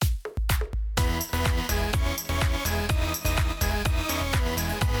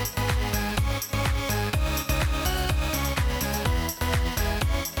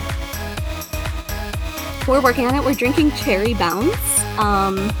We're working on it. We're drinking Cherry Bounce.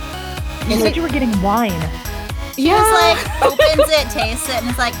 You said you were getting wine. She just like opens it, tastes it, and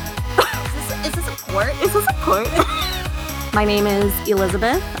is like, is this a quart? Is this a quart? My name is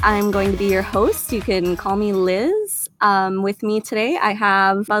Elizabeth. I'm going to be your host. You can call me Liz. With me today, I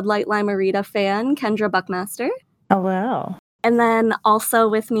have Bud Light Lime-A-Rita fan, Kendra Buckmaster. Hello. And then also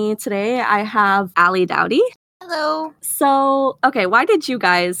with me today, I have Allie Dowdy. Hello. So, okay, why did you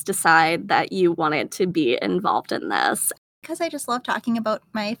guys decide that you wanted to be involved in this? Because I just love talking about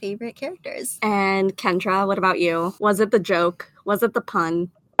my favorite characters. And Kendra, what about you? Was it the joke? Was it the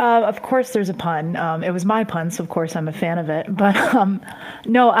pun? Of course there's a pun. It was my pun, so of course I'm a fan of it. But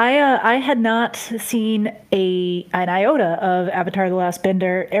no, I had not seen an iota of Avatar: The Last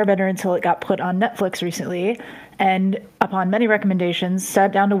Airbender until it got put on Netflix recently. And upon many recommendations,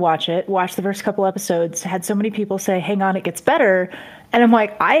 sat down to watch it, watched the first couple episodes, had so many people say, hang on, it gets better. And I'm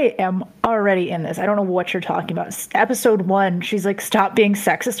like, I am already in this. I don't know what you're talking about. Episode 1, she's like, stop being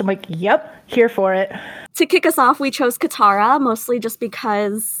sexist. I'm like, yep, here for it. To kick us off, we chose Katara, mostly just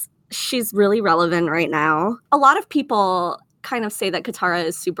because she's really relevant right now. A lot of people kind of say that Katara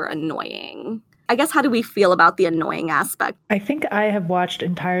is super annoying. I guess, how do we feel about the annoying aspect? I think I have watched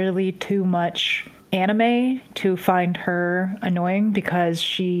entirely too much anime to find her annoying because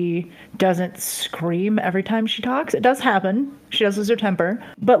she doesn't scream every time she talks. It does happen. She does lose her temper.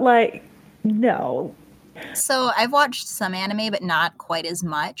 But, like, no. So I've watched some anime, but not quite as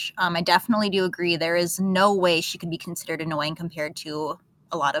much. I definitely do agree there is no way she could be considered annoying compared to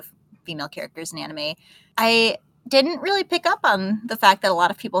a lot of female characters in anime. I didn't really pick up on the fact that a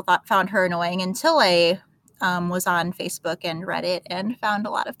lot of people found her annoying until I was on Facebook and Reddit and found a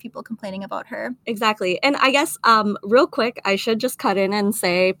lot of people complaining about her. Exactly. And I guess real quick, I should just cut in and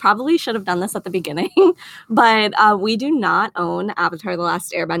say, probably should have done this at the beginning, but we do not own Avatar: The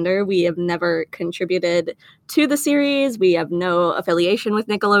Last Airbender. We have never contributed to the series. We have no affiliation with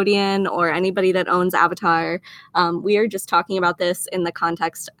Nickelodeon or anybody that owns Avatar. We are just talking about this in the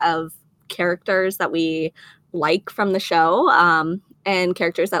context of characters that we like from the show. And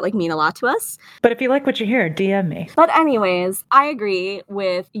characters that like mean a lot to us. But if you like what you hear, DM me. But anyways, I agree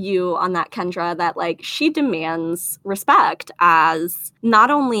with you on that, Kendra, that like she demands respect as not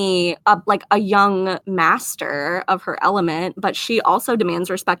only a young master of her element, but she also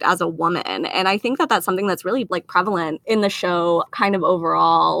demands respect as a woman. And I think that that's something that's really like prevalent in the show kind of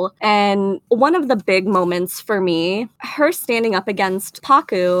overall. And one of the big moments for me, her standing up against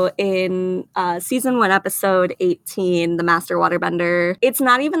Paku in season 1, episode 18, the Master Waterbender. It's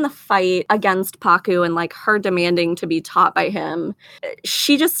not even the fight against Paku and like her demanding to be taught by him.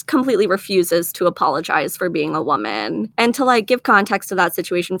 She just completely refuses to apologize for being a woman. And to like give context to that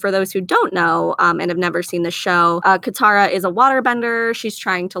situation for those who don't know and have never seen the show, Katara is a waterbender. She's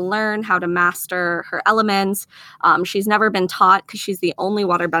trying to learn how to master her elements. She's never been taught because she's the only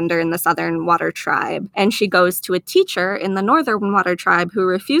waterbender in the Southern Water Tribe. And she goes to a teacher in the Northern Water Tribe who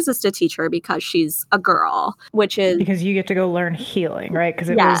refuses to teach her because she's a girl, which is... Because you get to go learn healing, right? Because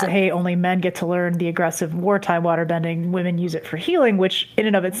it was, hey, only men get to learn the aggressive wartime waterbending. Women use it for healing, which in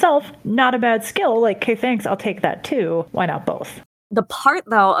and of itself, not a bad skill. Like, okay, thanks, I'll take that too. Why not both? The part,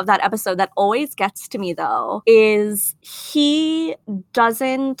 though, of that episode that always gets to me, though, is he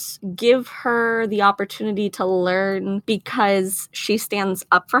doesn't give her the opportunity to learn because she stands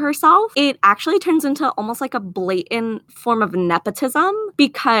up for herself. It actually turns into almost like a blatant form of nepotism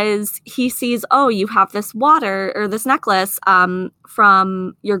because he sees, oh, you have this water or this necklace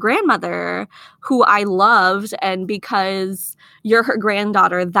from your grandmother who I loved, and because you're her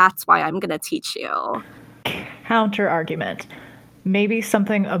granddaughter, that's why I'm going to teach you. Counter argument. Maybe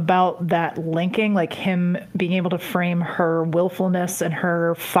something about that linking, like him being able to frame her willfulness and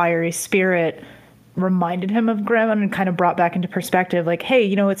her fiery spirit reminded him of grandma and kind of brought back into perspective, like, hey,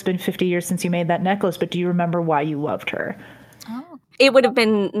 you know, it's been 50 years since you made that necklace, but do you remember why you loved her? Oh. It would have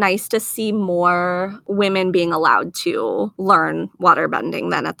been nice to see more women being allowed to learn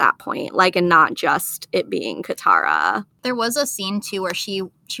waterbending then at that point, like, and not just it being Katara. There was a scene, too, where she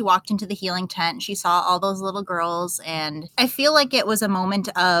walked into the healing tent. She saw all those little girls, and I feel like it was a moment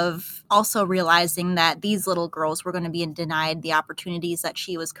of also realizing that these little girls were going to be denied the opportunities that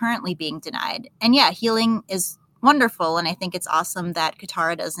she was currently being denied. And yeah, healing is wonderful, and I think it's awesome that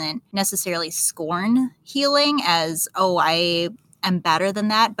Katara doesn't necessarily scorn healing as, oh, I am better than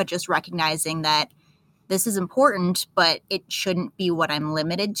that, but just recognizing that this is important, but it shouldn't be what I'm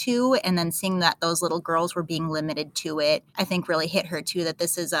limited to. And then seeing that those little girls were being limited to it, I think really hit her too, that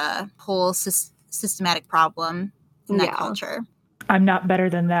this is a whole systematic problem in that culture. I'm not better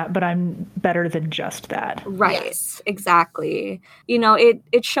than that, but I'm better than just that. Right. Yes. Exactly. You know,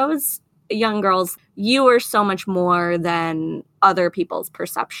 it shows young girls you are so much more than other people's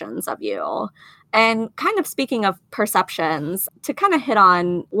perceptions of you. And kind of speaking of perceptions, to kind of hit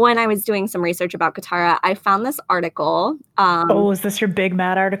on, when I was doing some research about Katara, I found this article. Oh, is this your Big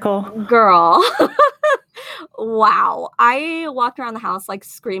Mad article? Girl. Wow. I walked around the house like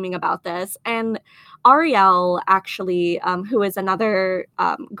screaming about this. And Ariel, actually, who is another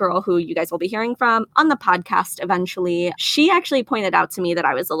girl who you guys will be hearing from on the podcast eventually, she actually pointed out to me that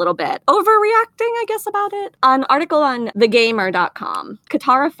I was a little bit overreacting, I guess, about it. An article on thegamer.com,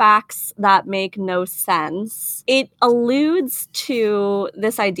 Katara Facts That Make No Sense. It alludes to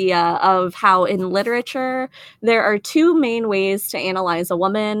this idea of how in literature, there are two main ways to analyze a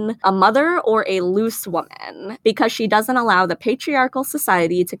woman, a mother or a loose woman, because she doesn't allow the patriarchal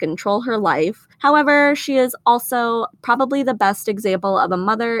society to control her life. However, she is also probably the best example of a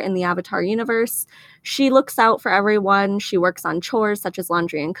mother in the Avatar universe. She looks out for everyone. She works on chores such as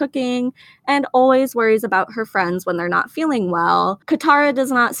laundry and cooking, and always worries about her friends when they're not feeling well. Katara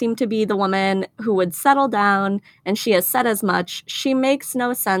does not seem to be the woman who would settle down, and she has said as much. She makes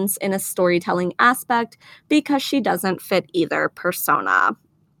no sense in a storytelling aspect because she doesn't fit either persona.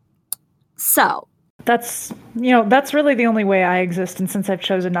 So, that's really the only way I exist. And since I've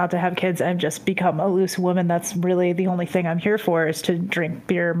chosen not to have kids, I've just become a loose woman. That's really the only thing I'm here for, is to drink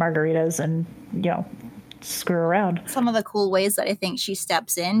beer, margaritas, and, screw around. Some of the cool ways that I think she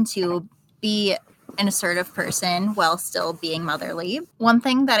steps in to be an assertive person while still being motherly. One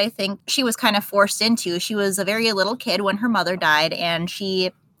thing that I think she was kind of forced into, she was a very little kid when her mother died, and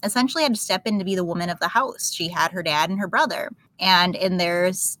she essentially had to step in to be the woman of the house. She had her dad and her brother. And in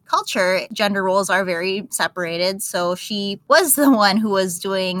their culture, gender roles are very separated. So she was the one who was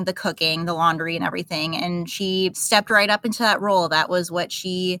doing the cooking, the laundry, and everything. And she stepped right up into that role.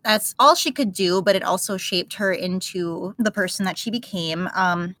 That's all she could do, but it also shaped her into the person that she became.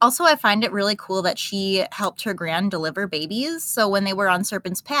 Also, I find it really cool that she helped her grand deliver babies. So when they were on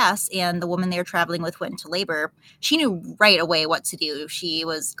Serpent's Pass and the woman they were traveling with went into labor, she knew right away what to do. She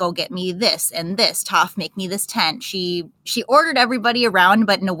was, go get me this and this. Toph, make me this tent. She ordered everybody around,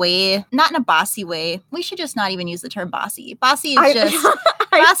 but in a way, not in a bossy way. We should just not even use the term bossy. Bossy is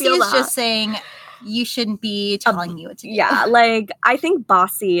just saying you shouldn't be telling you what to do. Yeah, I think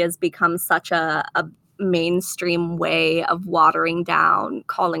bossy has become such a mainstream way of watering down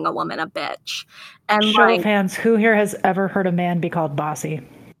calling a woman a bitch. And show of hands, who here has ever heard a man be called bossy?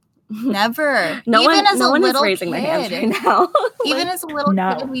 Never. No one is raising their hands right now. Even as a little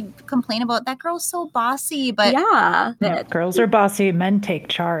kid, we'd complain about that girl's so bossy. But yeah, girls are bossy. Men take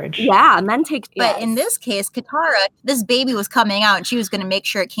charge. Yeah, men take. But in this case, Katara, this baby was coming out, and she was going to make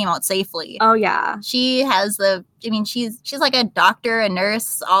sure it came out safely. Oh yeah, she has she's like a doctor, a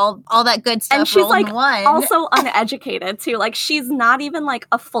nurse, all that good stuff. And she's one. Also uneducated too. She's not even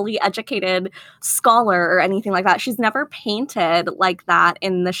a fully educated scholar or anything like that. She's never painted like that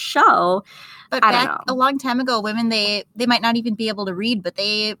in the show. But back a long time ago, women, they might not even be able to read, but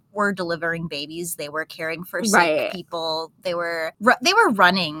they were delivering babies. They were caring for sick people. They were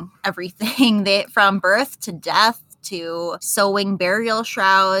running everything from birth to death, to sewing burial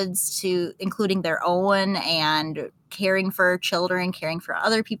shrouds, to including their own, and caring for children, caring for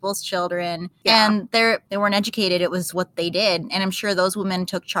other people's children. Yeah. And they weren't educated. It was what they did. And I'm sure those women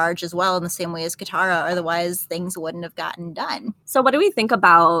took charge as well in the same way as Katara. Otherwise, things wouldn't have gotten done. So what do we think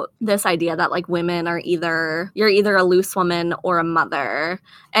about this idea that women are you're either a loose woman or a mother?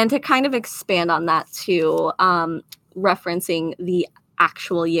 And to kind of expand on that too, referencing the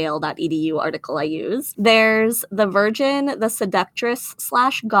actual Yale.edu article I use. There's the virgin, the seductress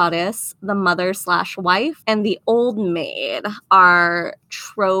 / goddess, the mother / wife, and the old maid are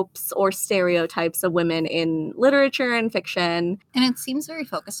tropes or stereotypes of women in literature and fiction. And it seems very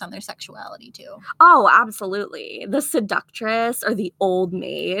focused on their sexuality too. Oh, absolutely. The seductress or the old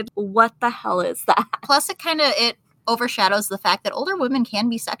maid. What the hell is that? Plus it overshadows the fact that older women can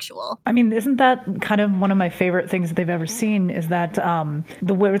be sexual. I mean, isn't that kind of one of my favorite things that they've ever seen, is that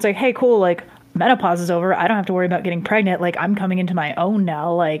the way it's hey, cool, menopause is over. I don't have to worry about getting pregnant. I'm coming into my own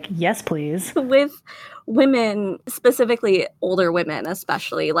now. Yes, please. With women, specifically older women,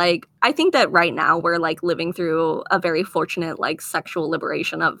 especially, I think that right now we're living through a very fortunate sexual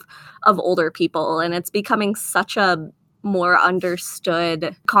liberation of older people, and it's becoming such a more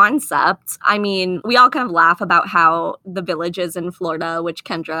understood concept. I mean, we all kind of laugh about how the villages in Florida, which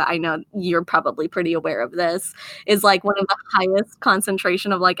Kendra, I know you're probably pretty aware of this, is one of the highest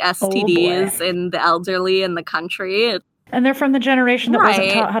concentration of STDs in the elderly in the country. And they're from the generation that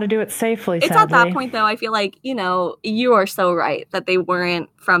wasn't taught how to do it safely, It's sadly. at that point, though, I feel you are so right that they weren't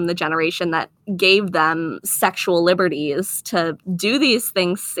from the generation that gave them sexual liberties to do these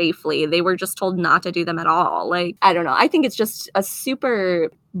things safely. They were just told not to do them at all. Like, I don't know. I think it's just a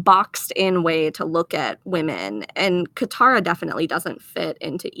super boxed in way to look at women, and Katara definitely doesn't fit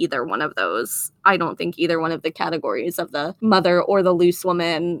into either one of those. I don't think either one of the categories of the mother or the loose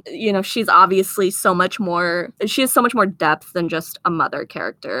woman. You know, she's obviously she has so much more depth than just a mother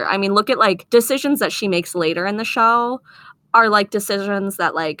character. I mean, look at like decisions that she makes later in the show are like decisions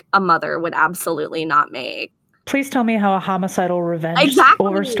that like a mother would absolutely not make. Please tell me how a homicidal revenge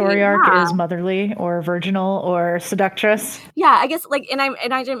over story arc is motherly or virginal or seductress. Yeah, I guess like, and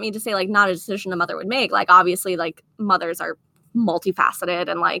I didn't mean to say like not a decision a mother would make. Like obviously like mothers are multifaceted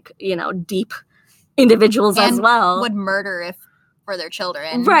and like, you know, deep individuals and as well. Would murder for their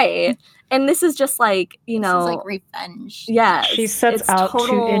children. Right. And this is just like, you know. This is like revenge. Yeah. She sets out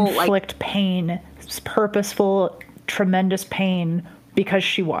to inflict pain, purposeful, tremendous pain because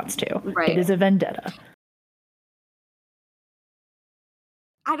she wants to. Right. It is a vendetta.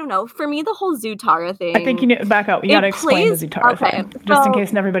 I don't know. For me, the whole Zutara thing. I think you need to back up. You got to explain the Zutara thing. Just in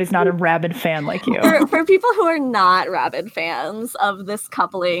case everybody's not a rabid fan like you. For people who are not rabid fans of this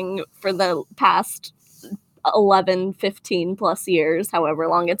coupling for the past 11, 15 plus years, however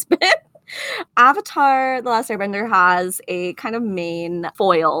long it's been, Avatar: The Last Airbender has a kind of main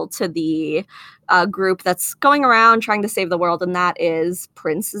foil to the group that's going around trying to save the world, and that is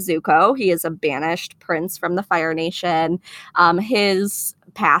Prince Zuko. He is a banished prince from the Fire Nation. His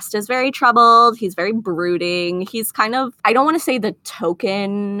past is very troubled. He's very brooding. He's kind of, I don't want to say the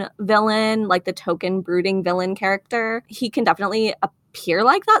token villain, like the token brooding villain character. He can definitely appear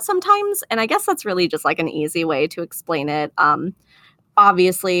like that sometimes, and I guess that's really just like an easy way to explain it.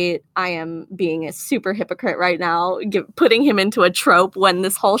 Obviously, I am being a super hypocrite right now, putting him into a trope when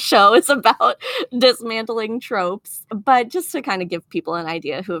this whole show is about dismantling tropes. But just to kind of give people an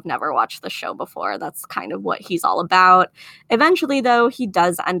idea who have never watched the show before, that's kind of what he's all about. Eventually, though, he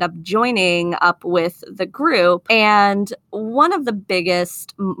does end up joining up with the group. And one of the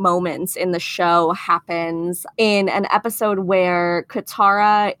biggest moments in the show happens in an episode where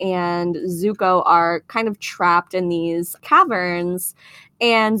Katara and Zuko are kind of trapped in these caverns.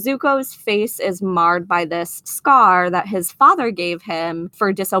 And Zuko's face is marred by this scar that his father gave him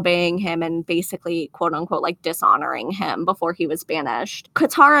for disobeying him and basically, quote unquote, like dishonoring him before he was banished.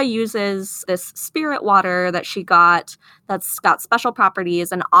 Katara uses this spirit water that she got that's got special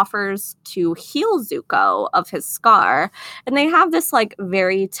properties and offers to heal Zuko of his scar. And they have this like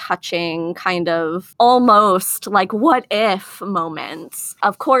very touching kind of almost like what if moments.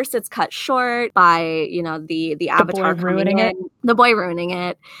 Of course, it's cut short by, you know, the Avatar ruining it. The boy ruining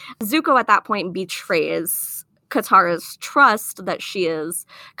it. Zuko at that point betrays Katara's trust that she is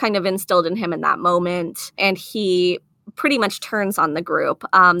kind of instilled in him in that moment, and he pretty much turns on the group.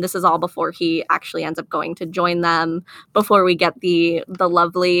 This is all before he actually ends up going to join them, before we get the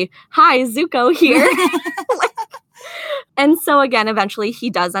lovely, hi, Zuko here. And so again, eventually he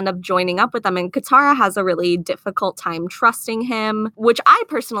does end up joining up with them, and Katara has a really difficult time trusting him, which I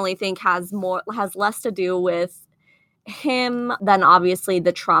personally think has less to do with him than obviously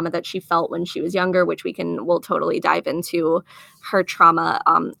the trauma that she felt when she was younger, which we'll totally dive into her trauma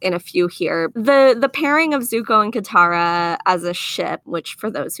in a few here. The pairing of Zuko and Katara as a ship, which for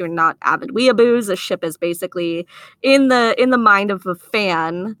those who are not avid weeaboos, a ship is basically in the mind of a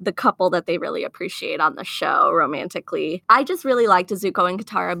fan, the couple that they really appreciate on the show romantically. I just really liked Zuko and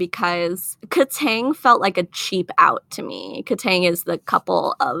Katara because Katang felt like a cheap out to me. Katang is the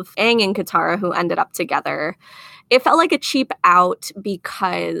couple of Aang and Katara who ended up together. It felt like a cheap out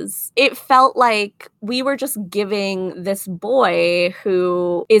because it felt like we were just giving this boy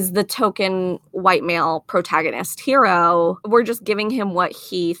who is the token white male protagonist hero, we're just giving him what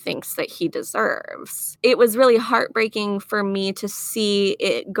he thinks that he deserves. It was really heartbreaking for me to see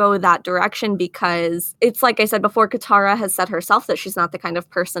it go that direction because it's like I said before, Katara has said herself that she's not the kind of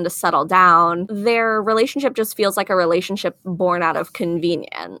person to settle down. Their relationship just feels like a relationship born out of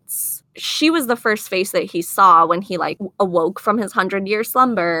convenience. She was the first face that he saw when he like awoke from his 100-year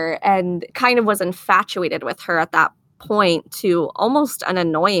slumber and kind of was infatuated with her at that point to almost an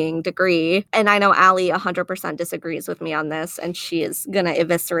annoying degree. And I know Allie 100% disagrees with me on this, and she is going to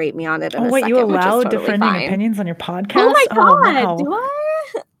eviscerate me on it in a second. You allow totally defending opinions on your podcast? Oh my God, wow. do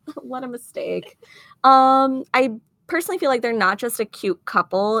I? What a mistake. I personally feel like they're not just a cute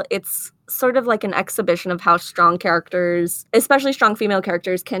couple. It's sort of like an exhibition of how strong characters, especially strong female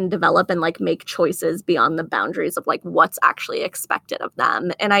characters, can develop and like make choices beyond the boundaries of like what's actually expected of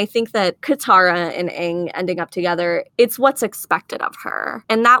them. And I think that Katara and Aang ending up together, it's what's expected of her.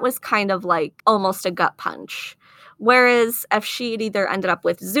 And that was kind of like almost a gut punch Whereas if she had either ended up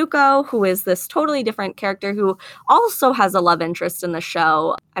with Zuko, who is this totally different character who also has a love interest in the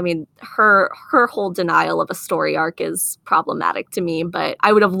show. I mean, her whole denial of a story arc is problematic to me, but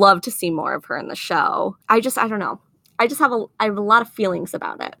I would have loved to see more of her in the show. I don't know. I have a lot of feelings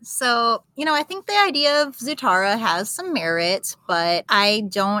about it. So, I think the idea of Zutara has some merit, but I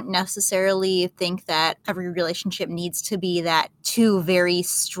don't necessarily think that every relationship needs to be that two very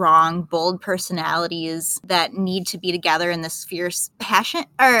strong, bold personalities that need to be together in this fierce passion.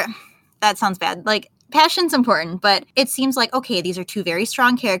 Or that sounds bad. Like, passion's important, but it seems like, okay, these are two very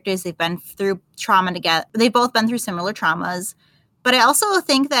strong characters. They've been through trauma together. They've both been through similar traumas. But I also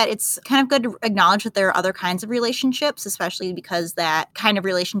think that it's kind of good to acknowledge that there are other kinds of relationships, especially because that kind of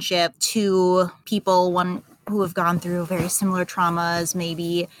relationship, two people, one who have gone through very similar traumas,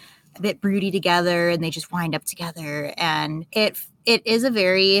 maybe a bit broody together, and they just wind up together. And it is a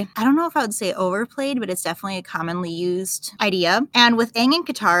very, I don't know if I would say overplayed, but it's definitely a commonly used idea. And with Aang and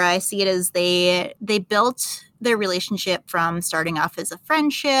Katara, I see it as they built their relationship from starting off as a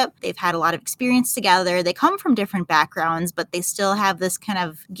friendship. They've had a lot of experience together. They come from different backgrounds, but they still have this kind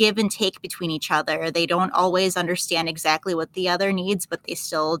of give and take between each other. They don't always understand exactly what the other needs, but they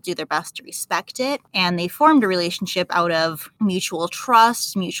still do their best to respect it. And they formed a relationship out of mutual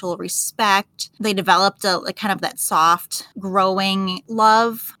trust, mutual respect. They developed a kind of that soft, growing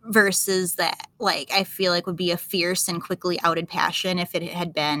love versus that, like, I feel like would be a fierce and quickly outed passion if it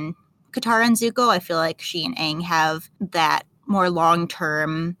had been Katara and Zuko. I feel like she and Aang have that more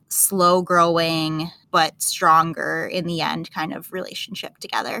long-term, slow-growing, but stronger in the end kind of relationship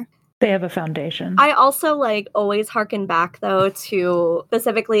together. They have a foundation. I also always harken back though to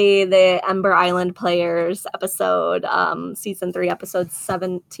specifically the Ember Island Players episode, season 3, episode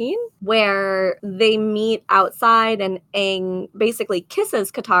 17, where they meet outside and Aang basically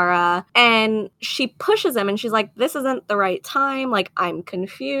kisses Katara and she pushes him and she's like, this isn't the right time. I'm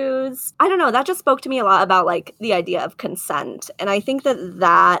confused. I don't know. That just spoke to me a lot about the idea of consent. And I think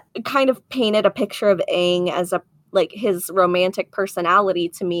that kind of painted a picture of Aang as his romantic personality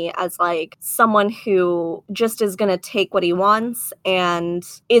to me as someone who just is going to take what he wants and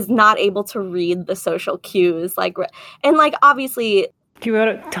is not able to read the social cues. Obviously, can we go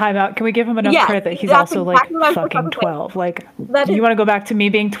to time out? Can we give him enough credit that he's also exactly fucking 12? You want to go back to me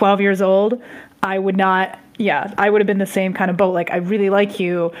being 12 years old? I would not. Yeah, I would have been the same kind of boat. I really like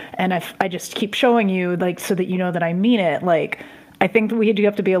you, and I just keep showing you so that you know that I mean it. I think we do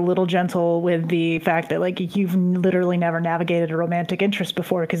have to be a little gentle with the fact that you've literally never navigated a romantic interest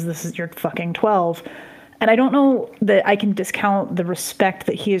before because you're fucking 12. And I don't know that I can discount the respect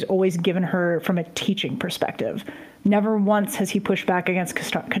that he has always given her from a teaching perspective. Never once has he pushed back against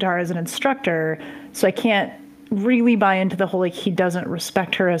Katara as an instructor. So I can't really buy into the whole he doesn't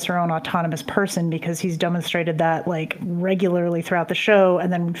respect her as her own autonomous person because he's demonstrated that regularly throughout the show,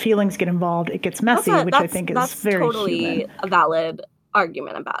 and then when feelings get involved it gets messy, which I think is very totally human. A valid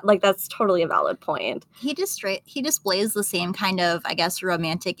argument about that's totally a valid point. He displays the same kind of, I guess,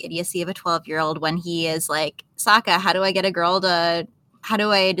 romantic idiocy of a 12-year-old when he is like, Sokka, how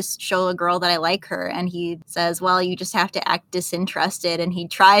do I just show a girl that I like her? And he says, well, you just have to act disinterested. And he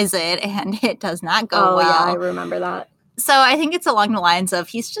tries it and it does not go well. Yeah, I remember that. So I think it's along the lines of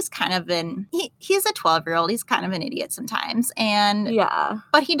he's just kind of he's a 12-year-old. He's kind of an idiot sometimes. And yeah,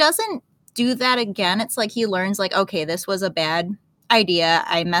 but he doesn't do that again. It's he learns okay, this was a bad idea.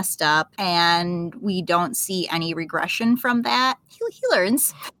 I messed up. And we don't see any regression from that. He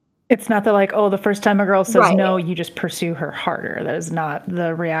learns. It's not that the first time a girl says no, you just pursue her harder. That is not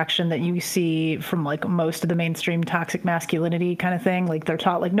the reaction that you see from most of the mainstream toxic masculinity kind of thing. They're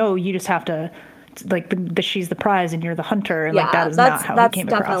taught no, you just have to she's the prize and you're the hunter. And that is not how he came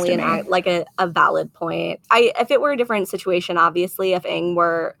across to me. That's definitely a valid point. If it were a different situation, obviously, if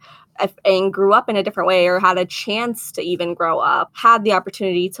Aang grew up in a different way or had a chance to even grow up, had the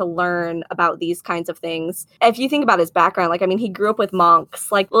opportunity to learn about these kinds of things. If you think about his background, he grew up with monks,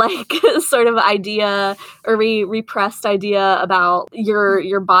 sort of idea or repressed idea about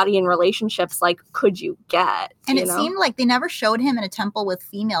your body and relationships, could you get? And it seemed like they never showed him in a temple with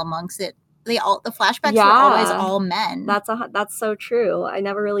female monks. The flashbacks were always all men. That's so true. I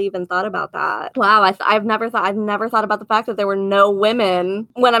never really even thought about that. Wow, I've never thought about the fact that there were no women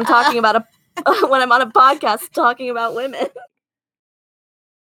when I'm talking about when I'm on a podcast talking about women.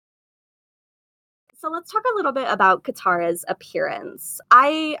 So let's talk a little bit about Katara's appearance.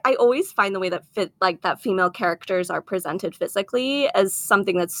 I always find the way that that female characters are presented physically as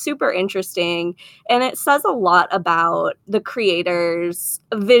something that's super interesting, and it says a lot about the creator's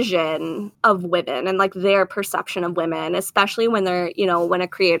vision of women and like their perception of women, especially when they're, when a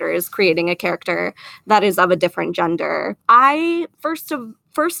creator is creating a character that is of a different gender. I first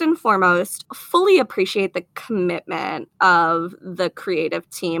and foremost, fully appreciate the commitment of the creative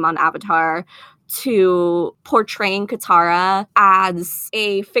team on Avatar to portraying Katara as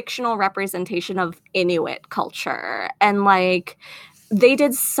a fictional representation of Inuit culture. And like, they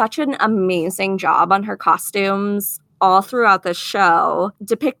did such an amazing job on her costumes all throughout the show,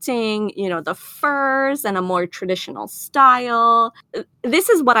 depicting, the furs and a more traditional style. This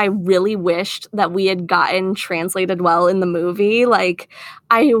is what I really wished that we had gotten translated well in the movie. Like,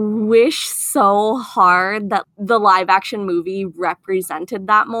 I wish so hard that the live action movie represented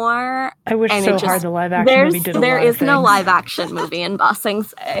that more. I wish so hard the live action movie did a lot of There is no things. live action movie in Ba Sing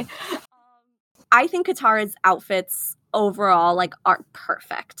Se. I think Katara's outfits overall aren't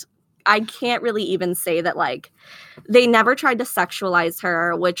perfect. I can't really even say that they never tried to sexualize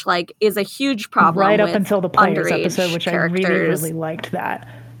her, which is a huge problem right up with until the Players episode, which characters. I really liked that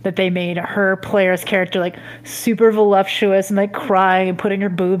they made her Players character super voluptuous and crying and putting her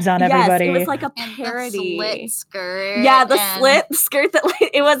boobs on everybody. It was like a parody. And the slit skirt. Yeah, the slit skirt that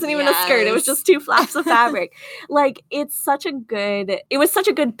it wasn't even a skirt. It was just two flaps of fabric. It was such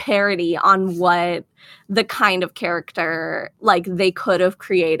a good parody on what the kind of character they could have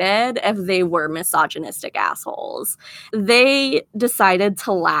created if they were misogynistic assholes. They decided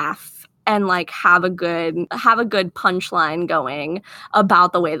to laugh and have a good punchline going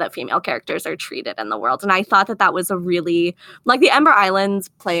about the way that female characters are treated in the world. And I thought that was a really the Ember Islands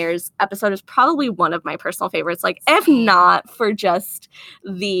Players episode is probably one of my personal favorites. If not for just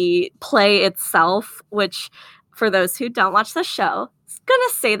the play itself, which for those who don't watch the show, gonna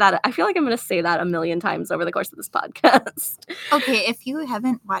say that. I feel like I'm gonna say that a million times over the course of this podcast. Okay, if you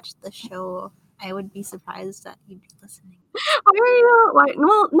haven't watched the show, I would be surprised that you'd be listening.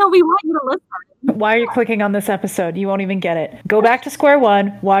 No, we want you to listen. Why are you clicking on this episode? You won't even get it. Go back to square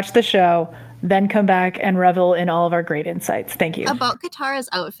one, watch the show, then come back and revel in all of our great insights. Thank you. About Katara's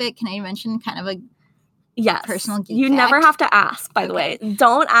outfit, can I mention kind of a personal geek you fact? Never have to ask, by the way.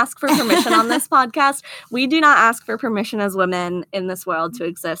 Don't ask for permission on this podcast. We do not ask for permission as women in this world to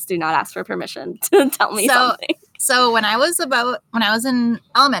exist. Do not ask for permission to tell me something. So when I was in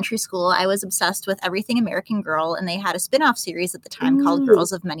elementary school, I was obsessed with Everything American Girl, and they had a spin-off series at the time called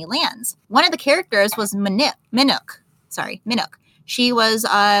Girls of Many Lands. One of the characters was Minuk. She was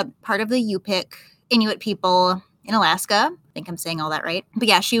part of the Yupik Inuit people in Alaska. I think I'm saying all that right. But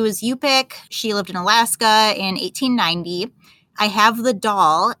yeah, she was Yupik. She lived in Alaska in 1890. I have the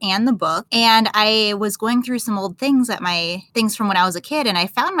doll and the book, and I was going through some old things from when I was a kid, and I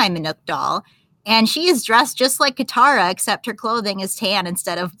found my Minuk doll. And she is dressed just like Katara, except her clothing is tan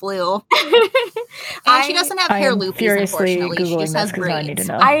instead of blue. And she doesn't have hair loopies, unfortunately. She just has braids.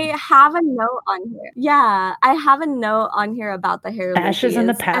 I have a note on here. Yeah, I have a note on here about the hair loopies. Ashes in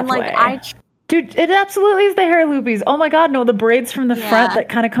the pathway. And dude, it absolutely is the hair loopies. Oh my god, no, the braids from the front that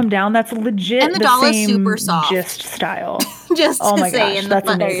kind of come down, that's legit. And the doll is super soft. Gist style. Just oh to my say, gosh, and that's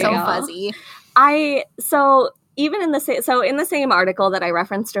the so fuzzy. Even in the same article that I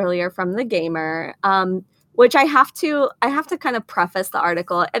referenced earlier from The Gamer, which I have to kind of preface the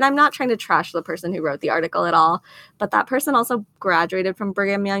article, and I'm not trying to trash the person who wrote the article at all, but that person also graduated from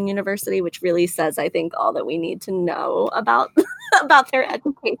Brigham Young University, which really says, I think, all that we need to know about their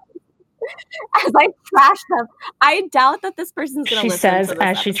education. As I trash them, I doubt that this person's going to listen to this. She says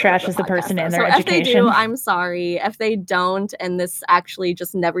as she trashes the person in their education. If they do, I'm sorry. If they don't, and this actually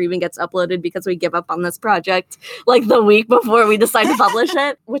just never even gets uploaded because we give up on this project the week before we decide to publish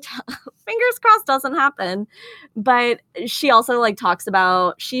it, which fingers crossed doesn't happen. But she also talks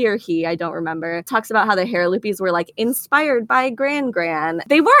about, she or he, I don't remember, talks about how the hair loopies were inspired by Gran.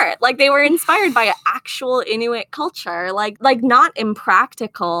 They were they were inspired by actual Inuit culture, not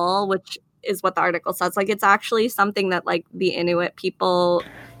impractical, which is what the article says. It's actually something that the Inuit people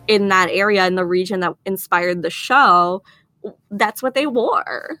in that area, in the region that inspired the show, that's what they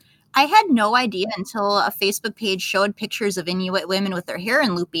wore. I had no idea until a Facebook page showed pictures of Inuit women with their hair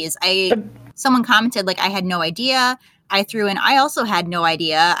in loopies. Someone commented I had no idea. I threw in, I also had no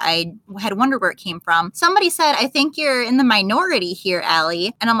idea. I had wondered where it came from. Somebody said, I think you're in the minority here,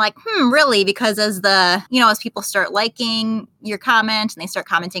 Allie. And I'm like, really? Because as people start liking your comment and they start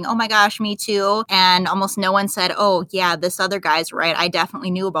commenting, oh my gosh, me too. And almost no one said, oh yeah, this other guy's right. I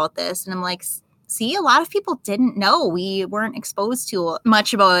definitely knew about this. And I'm like, See, a lot of people didn't know. We weren't exposed to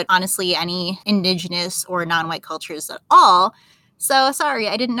much about, honestly, any indigenous or non-white cultures at all. So sorry,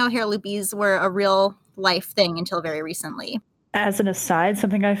 I didn't know hair loopies were a real life thing until very recently. As an aside,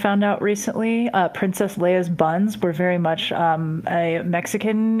 something I found out recently, Princess Leia's buns were very much a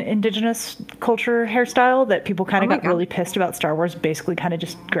Mexican indigenous culture hairstyle that people kind of got really pissed about Star Wars basically kind of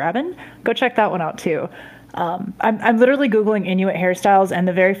just grabbing. Go check that one out too. I'm literally Googling Inuit hairstyles, and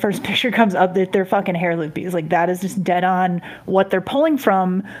the very first picture comes up that they're fucking hair loopies. Like, that is just dead on what they're pulling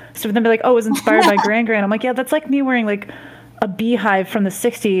from. So for them to be like, oh, it was inspired by Gran. I'm like, yeah, that's like me wearing like a beehive from the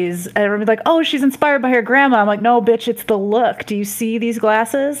 60s, and everybody's like, oh, she's inspired by her grandma. I'm like, no, bitch, it's the look. Do you see these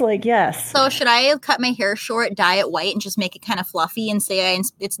glasses? Like, yes. So should I cut my hair short, dye it white, and just make it kind of fluffy and say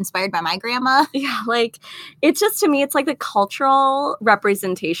it's inspired by my grandma? Yeah, like, it's just, to me, it's like the cultural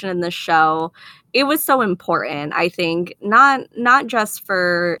representation in this show. It was so important, I think, not just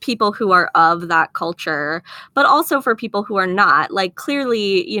for people who are of that culture, but also for people who are not. Like,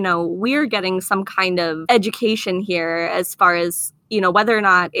 clearly, you know, we're getting some kind of education here as far as, you know, whether or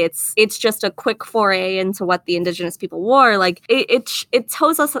not it's just a quick foray into what the indigenous people wore. Like, it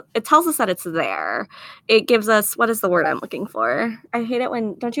tells us that it's there. It gives us, what is the word I'm looking for? I hate it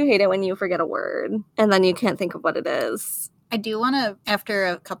when, don't you hate it when you forget a word and then you can't think of what it is? I do want to, after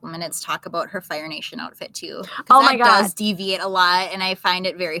a couple minutes, talk about her Fire Nation outfit, too. Oh, my God. That does deviate a lot, and I find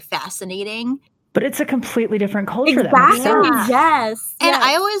it very fascinating. But it's a completely different culture. Exactly. That makes sense. Yes. And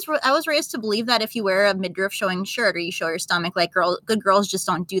yes. I was raised to believe that if you wear a midriff showing shirt or you show your stomach, like good girls just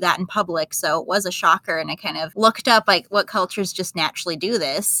don't do that in public. So it was a shocker. And I kind of looked up like what cultures just naturally do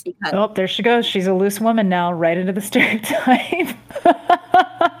this. Oh, there she goes. She's a loose woman now, right into the stereotype.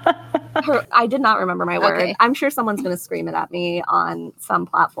 I did not remember my word. Okay. I'm sure someone's going to scream it at me on some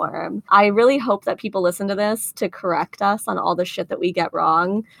platform. I really hope that people listen to this to correct us on all the shit that we get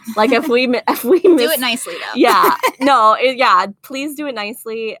wrong. Like, if we do it nicely, though. Yeah. Please do it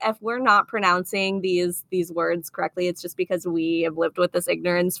nicely. If we're not pronouncing these words correctly, it's just because we have lived with this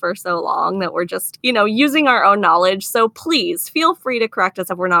ignorance for so long that we're just, you know, using our own knowledge. So please feel free to correct us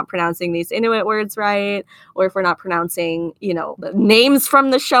if we're not pronouncing these Inuit words right, or if we're not pronouncing, you know, the names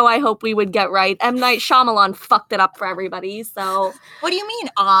from the show. I hope we would get right. M. Night Shyamalan fucked it up for everybody. So what do you mean,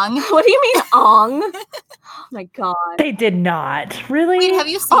 ong? What do you mean, ong? Oh my God. They did not. Really? Wait, have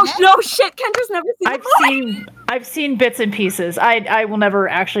you seen it? No shit. Kendra's never seen it. I've seen bits and pieces. I will never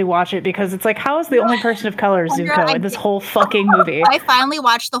actually watch it because it's like, how is the only person of color Zuko in this whole fucking movie? I finally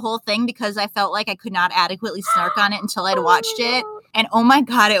watched the whole thing because I felt like I could not adequately snark on it until I'd watched it. And oh my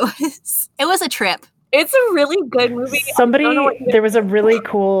God, it was a trip. It's a really good movie. There was a really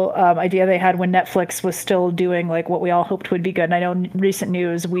cool idea they had when Netflix was still doing like what we all hoped would be good. And I know in recent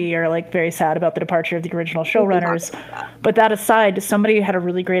news, we are like very sad about the departure of the original showrunners. But that aside, somebody had a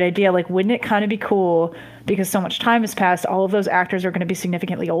really great idea. Like, wouldn't it kind of be cool, because so much time has passed, all of those actors are going to be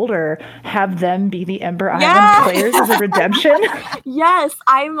significantly older, have them be the Ember Island players as a redemption? Yes,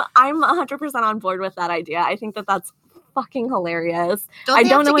 I'm 100% on board with that idea. I think that's fucking hilarious. Don't they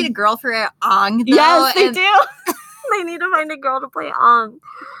have to get a girl for Ong, though? Yes, they do. They need to find a girl to play Ong.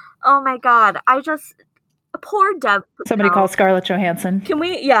 Oh my God. Poor Dev. Somebody call Scarlett Johansson. Can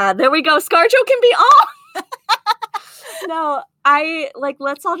we? Yeah, there we go. ScarJo can be Ong. No,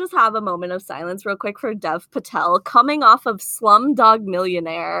 let's all just have a moment of silence real quick for Dev Patel coming off of Slumdog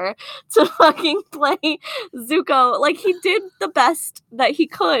Millionaire to fucking play Zuko. Like, he did the best that he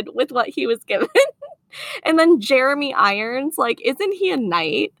could with what he was given. And then Jeremy Irons, like, isn't he a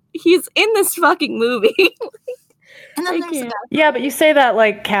knight? He's in this fucking movie. And then yeah, but you say that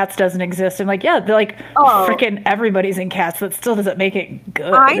like Cats doesn't exist, and like, yeah, they're like, freaking everybody's in Cats. That still doesn't make it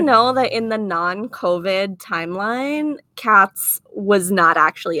good. I know that in the non-COVID timeline, Cats was not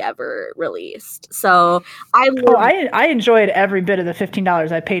actually ever released. So I enjoyed every bit of the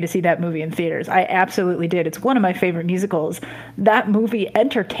 $15 I paid to see that movie in theaters. I absolutely did. It's one of my favorite musicals. That movie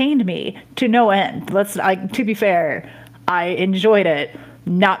entertained me to no end. To be fair, I enjoyed it.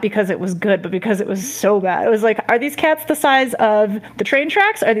 Not because it was good, but because it was so bad. It was like, are these cats the size of the train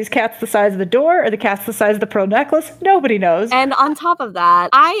tracks? Are these cats the size of the door? Are the cats the size of the pearl necklace? Nobody knows. And on top of that,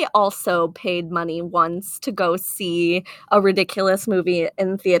 I also paid money once to go see a ridiculous movie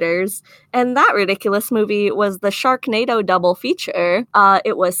in theaters. And that ridiculous movie was the Sharknado double feature.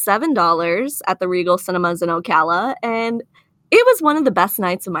 It was $7 at the Regal Cinemas in Ocala. And it was one of the best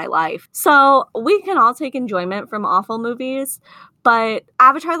nights of my life. So we can all take enjoyment from awful movies. But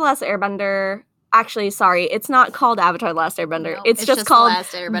Avatar The Last Airbender, actually, sorry, it's not called Avatar The Last Airbender. No, it's just called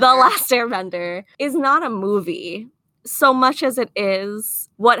The Last Airbender, is not a movie. so much as it is,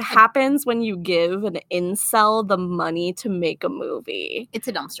 what happens when you give an incel the money to make a movie? It's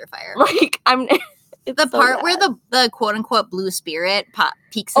a dumpster fire. Like, the part bad. where the quote unquote blue spirit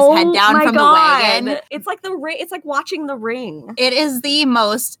peeks his head down from the wagon. It's like it's like watching The Ring. It is the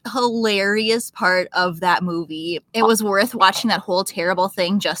most hilarious part of that movie. It was worth watching that whole terrible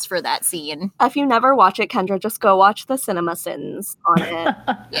thing just for that scene. If you never watch it, Kendra, just go watch the Cinema Sins on it.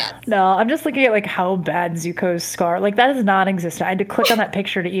 Yes. No, I'm just looking at like how bad Zuko's scar, like that is non-existent. I had to click on that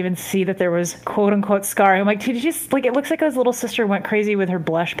picture to even see that there was quote unquote scar. I'm like, did you just like, it looks like his little sister went crazy with her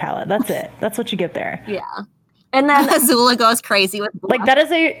blush palette. That's it. That's what you get there. Yeah. And then Azula goes crazy with blush. Like that is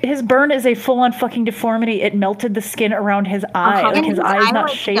his burn is a full-on fucking deformity. It melted the skin around his eye. Like his eye is not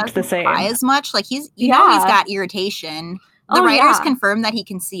shaped the same. Cry as much. Like he's got irritation. The writers confirm that he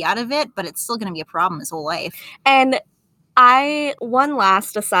can see out of it, but it's still going to be a problem his whole life. And one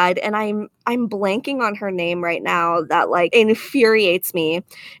last aside, and I'm blanking on her name right now, that like infuriates me,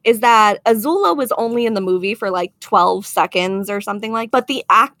 is that Azula was only in the movie for like 12 seconds or something like, but the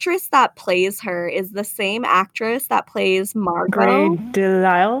actress that plays her is the same actress that plays Margot. Grey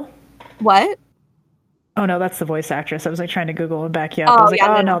DeLisle? What? Oh no, that's the voice actress. I was like trying to Google and back you up. I was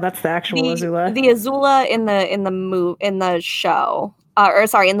like, no, that's the actual Azula. The Azula in the show.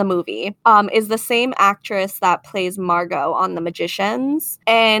 In the movie, is the same actress that plays Margot on The Magicians.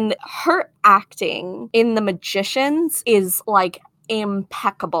 And her acting in The Magicians is, like,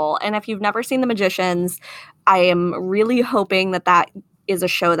 impeccable. And if you've never seen The Magicians, I am really hoping that is a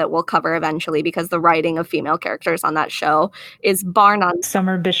show that we'll cover eventually, because the writing of female characters on that show is bar none.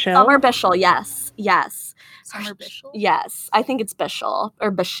 Summer Bishil? Summer Bishil, yes. Summer Bishil? Yes, I think it's Bishil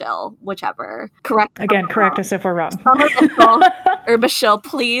or Bishil, whichever. Correct us if we're wrong. Summer Bishil or Bishil,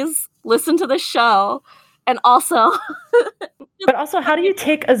 please listen to the show. And also... But also, how do you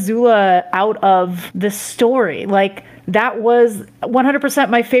take Azula out of the story? Like, that was 100%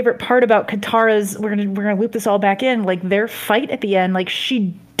 my favorite part about Katara's... We're gonna loop this all back in. Like, their fight at the end, like,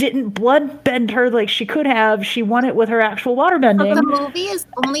 she didn't bloodbend her like she could have. She won it with her actual waterbending. So the movie is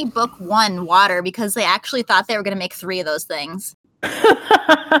only book 1 water, because they actually thought they were going to make 3 of those things.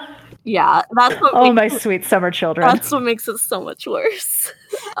 Yeah, that's what my sweet summer children. That's what makes it so much worse.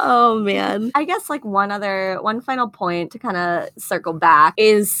 Oh man. I guess like one final point to kind of circle back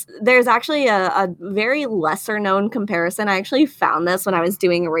is there's actually a very lesser known comparison. I actually found this when I was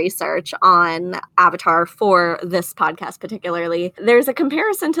doing research on Avatar for this podcast particularly. There's a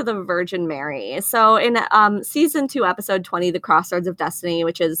comparison to the Virgin Mary. So in season 2, episode 20, The Crossroads of Destiny,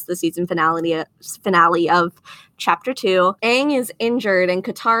 which is the season finale of Chapter 2, Aang is injured and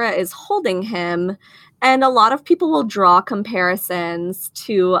Katara is holding him. And a lot of people will draw comparisons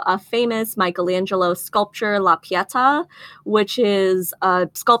to a famous Michelangelo sculpture, La Pieta, which is a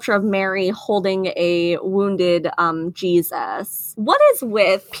sculpture of Mary holding a wounded Jesus. What is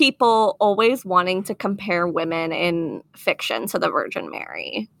with people always wanting to compare women in fiction to the Virgin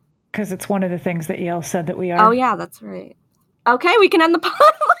Mary? Because it's one of the things that Yale said that we are. Oh, yeah, that's right. Okay, we can end the podcast.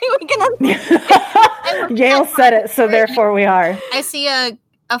 Yale said it, so therefore we are. I see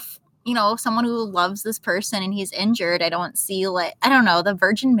someone who loves this person and he's injured. I don't see the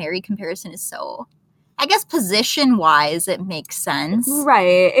Virgin Mary comparison is so, I guess position wise, it makes sense.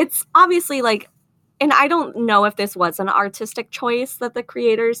 Right. It's obviously like, and I don't know if this was an artistic choice that the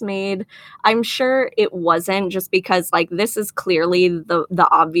creators made. I'm sure it wasn't, just because like this is clearly the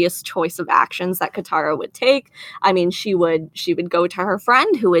obvious choice of actions that Katara would take. I mean, she would go to her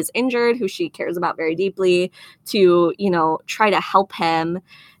friend who is injured, who she cares about very deeply, to, try to help him.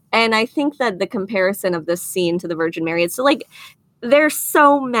 And I think that the comparison of this scene to the Virgin Mary, it's like, there's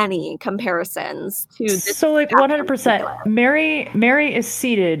so many comparisons to this. So like 100%, Mary is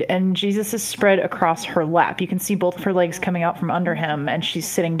seated and Jesus is spread across her lap. You can see both of her legs coming out from under him, and she's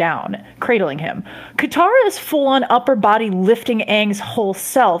sitting down, cradling him. Katara is full on upper body lifting Aang's whole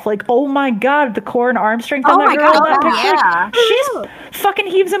self. Like, oh my God, the core and arm strength on that girl. Yeah. She's fucking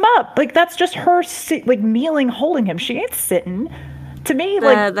heaves him up. Like, that's just her kneeling, holding him. She ain't sitting. To me, the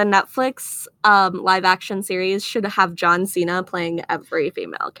Netflix live action series should have John Cena playing every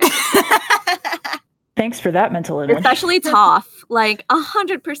female character. Thanks for that mental image. Especially Toph. Like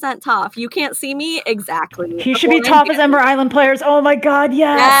 100% Toph. You can't see me exactly. He should be Toph as Ember Island players. Oh my God,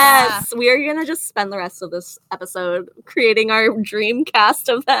 yes. Yes. We are going to just spend the rest of this episode creating our dream cast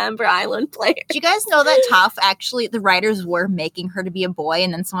of the Ember Island players. Do you guys know that Toph actually, the writers were making her to be a boy,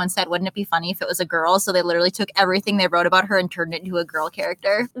 and then someone said, wouldn't it be funny if it was a girl? So they literally took everything they wrote about her and turned it into a girl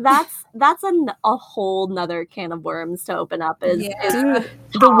character. That's a whole nother can of worms to open up. The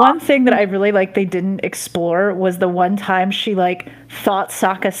one thing that I really like they didn't couldn't explore was the one time she like thought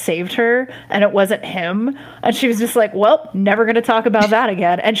Sokka saved her and it wasn't him, and she was just like, well, never gonna talk about that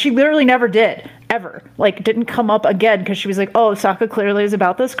again. And she literally never did, ever, like didn't come up again, because she was like, oh, Sokka clearly is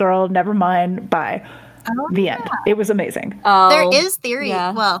about this girl, never mind, bye. The end. It was amazing. There is theory.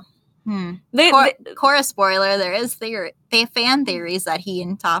 Yeah. Well, Korra spoiler, there is fan theories that he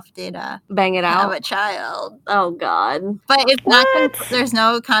and Toph did bang it have out. a child. Oh God. But it's not. There's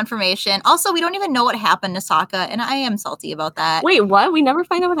no confirmation. Also, we don't even know what happened to Sokka, and I am salty about that. Wait, what? We never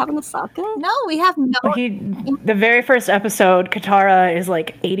find out what happened to Sokka? No, we have no. The very first episode, Katara is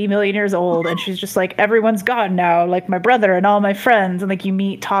like 80 million years old, and she's just like, everyone's gone now, like my brother and all my friends, and like you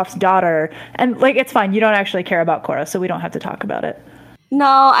meet Toph's daughter, and like it's fine. You don't actually care about Korra, so we don't have to talk about it.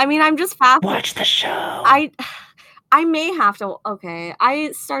 No, I mean, I'm just fascinated. Watch the show. I may have to. Okay,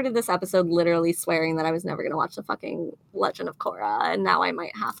 I started this episode literally swearing that I was never going to watch the fucking Legend of Korra, and now I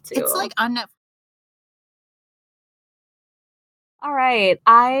might have to. It's like on Netflix. All right,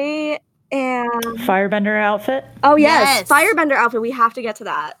 I am... Firebender outfit? Oh, yes. Firebender outfit. We have to get to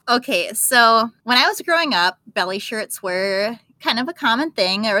that. Okay, so when I was growing up, belly shirts were kind of a common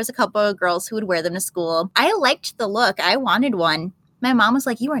thing. There was a couple of girls who would wear them to school. I liked the look. I wanted one. My mom was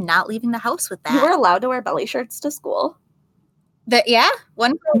like, you are not leaving the house with that. You were allowed to wear belly shirts to school?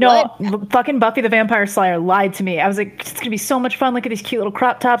 One girl No, fucking Buffy the Vampire Slayer lied to me. I was like, it's going to be so much fun. Look at these cute little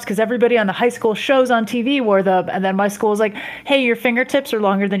crop tops, because everybody on the high school shows on TV wore them. And then my school was like, hey, your fingertips are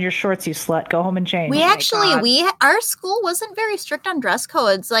longer than your shorts, you slut. Go home and change. Our school wasn't very strict on dress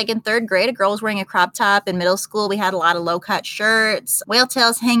codes. Like in 3rd grade, a girl was wearing a crop top. In middle school, we had a lot of low-cut shirts, whale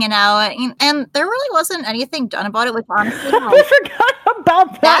tails hanging out. And there really wasn't anything done about it, which honestly... I forgot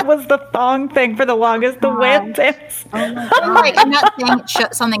about that. Was the thong thing for the longest, the whale tails. Oh my God. I'm not saying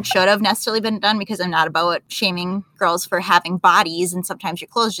something should have necessarily been done, because I'm not about shaming girls for having bodies, and sometimes your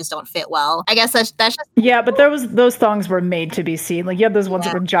clothes just don't fit well. I guess that's just... Yeah, but those thongs were made to be seen. Like, you have those ones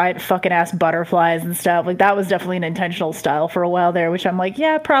that were giant fucking ass butterflies and stuff. Like, that was definitely an intentional style for a while there, which I'm like,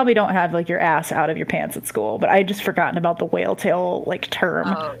 yeah, probably don't have like your ass out of your pants at school. But I had just forgotten about the whale tail like term.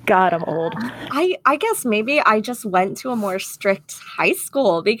 Oh, God, I'm old. I guess maybe I just went to a more strict high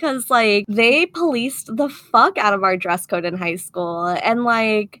school, because like they policed the fuck out of our dress code in high school. And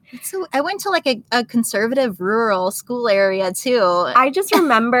like, so I went to like a conservative rural school area too. I just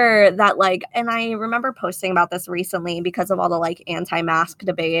remember that, like, and I remember posting about this recently because of all the like anti-mask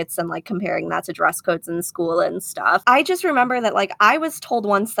debates and like comparing that to dress codes in school and stuff. I just remember that like I was told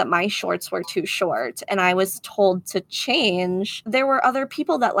once that my shorts were too short, and I was told to change. There were other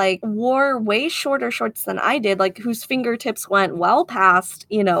people that like wore way shorter shorts than I did, like whose fingertips went well past,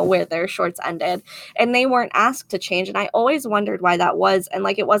 you know, where their shorts ended, and they weren't asked to change. And I always wondered why that was. And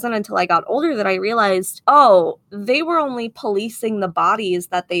like, it wasn't until I got older that I realized, oh, they were only policing the bodies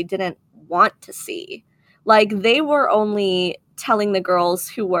that they didn't want to see. Like, they were only telling the girls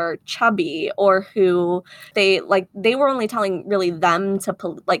who were chubby or who they were only telling really them to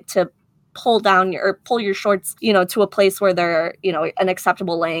pull your shorts, you know, to a place where they're, you know, an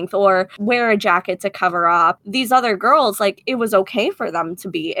acceptable length, or wear a jacket to cover up. These other girls, like, it was okay for them to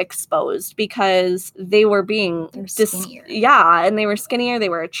be exposed because they were being skinnier. And they were skinnier, they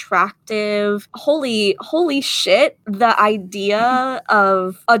were attractive. Holy shit, the idea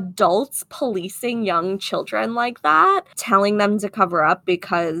of adults policing young children like that, telling them to cover up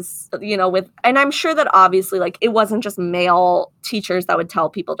because, you know, and I'm sure that obviously, like, it wasn't just male teachers that would tell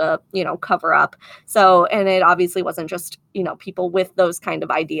people to, you know, cover up. So, and it obviously wasn't just, you know, people with those kind of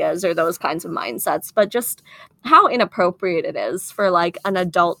ideas or those kinds of mindsets, but just how inappropriate it is for like an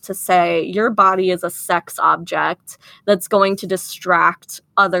adult to say your body is a sex object that's going to distract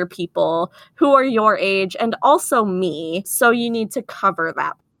other people who are your age and also me. So you need to cover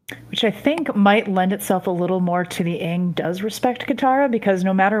that. Which I think might lend itself a little more to the Aang does respect Katara, because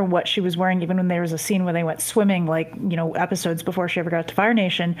no matter what she was wearing, even when there was a scene where they went swimming, like, you know, episodes before she ever got to Fire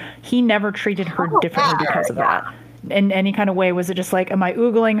Nation, he never treated her differently because of that. In any kind of way. Was it just like, am I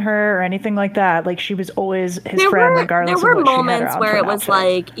oogling her or anything like that? Like, she was always his friend, regardless of what she had. There were moments where it was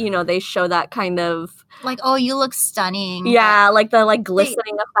like, you know, they show that kind of like, oh, you look stunning. Yeah, like the like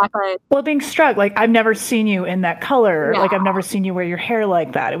glistening effect. Well, being struck, like, I've never seen you in that color. Yeah. Like, I've never seen you wear your hair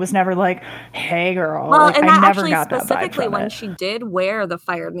like that. It was never like, hey, girl. Well, like, and I that never actually got specifically that vibe from when it. she did wear the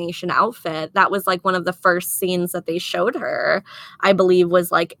Fire Nation outfit, that was like one of the first scenes that they showed her, I believe,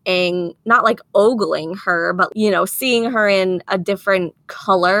 was like Aang, not like ogling her, but, you know, seeing her in a different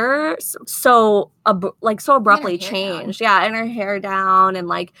color. So so abruptly hair down. changed. Yeah, and her hair down, and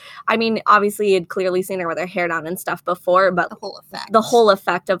like, I mean, obviously you'd clearly seen her with her hair down and stuff before, but the whole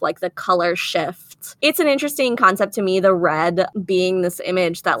effect of like the color shift. It's an interesting concept to me, the red being this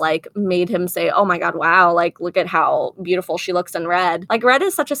image that like made him say, oh my god, wow, like look at how beautiful she looks in red. Like red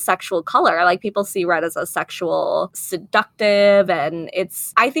is such a sexual color. Like people see red as a sexual, seductive, and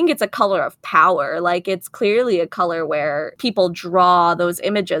I think it's a color of power. Like it's clearly a color where people draw those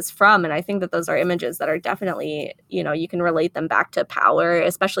images from, and I think that those are images that are definitely, you know, you can relate them back to power,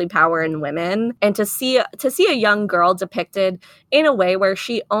 especially power in women. And to see a young girl depicted in a way where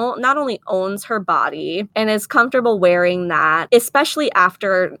she not only owns her body and is comfortable wearing that, especially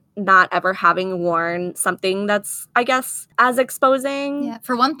after not ever having worn something that's, I guess, as exposing. Yeah.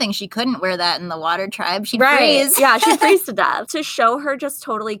 For one thing, she couldn't wear that in the water tribe. She'd right. freeze. Yeah, she'd freeze to death. To show her just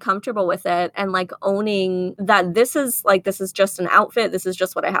totally comfortable with it and like owning that this is just an outfit. This is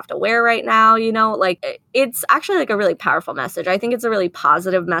just what I have to wear right now, you know? Like it's actually like a really powerful message. I think it's a really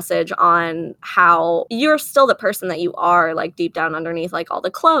positive message on how you're still the person that you are, like deep down underneath like all the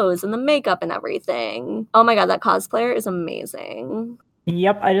clothes and the makeup and everything. Oh my god, that cosplayer is amazing.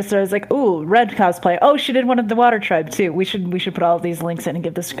 Yep, I was like, ooh, red cosplay. Oh, she did one of the Water Tribe too. We should put all of these links in and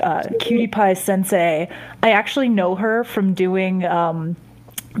give this Cutie Pie Sensei. I actually know her from doing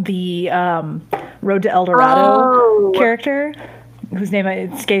the Road to El Dorado character, whose name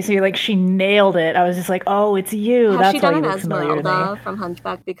escapes me. Like she nailed it. I was just like, oh, it's you. Has That's why you look familiar to me. Esmeralda from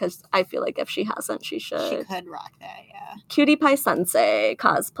Hunchback? Because I feel like if she hasn't, she should. She could rock that, yeah. Cutie Pie Sensei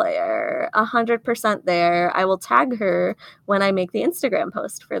cosplayer, 100% there. I will tag her when I make the Instagram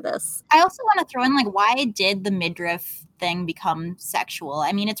post for this. I also want to throw in, like, why did the midriff thing become sexual?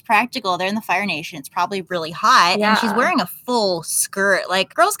 I mean, it's practical. They're in the Fire Nation. It's probably really hot. Yeah. And she's wearing a full skirt.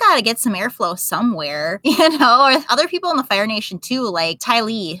 Like, girls got to get some airflow somewhere, you know? Or other people in the Fire Nation, too, like Ty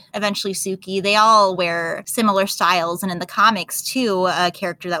Lee, eventually Suki, they all wear similar styles. And in the comics, too, a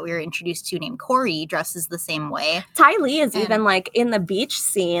character that we were introduced to named Corey dresses the same way. Ty Lee is even, like, in the beach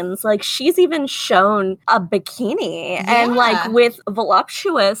scenes, like, she's even shown a bikini and, like, with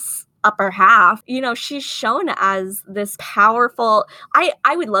voluptuous upper half, you know, she's shown as this powerful.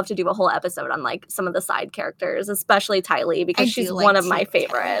 I would love to do a whole episode on like some of the side characters, especially Ty Lee, because she's one of my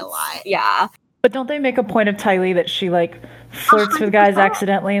favorites. Yeah. But don't they make a point of Ty Lee that she like flirts 100%. With guys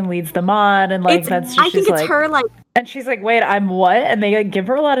accidentally and leads them on, and like that's just, I think it's like, her like, and she's like, wait, I'm what? And they like, give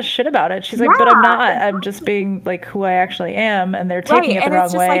her a lot of shit about it. She's like, but I'm not. I'm just being like who I actually am, and they're taking it the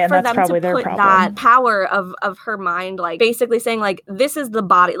wrong way, and that's probably their problem. That power of her mind, like basically saying like, this is the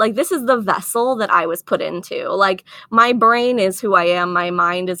body, like this is the vessel that I was put into. Like my brain is who I am, my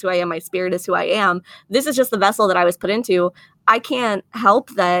mind is who I am, my spirit is who I am. This is just the vessel that I was put into. I can't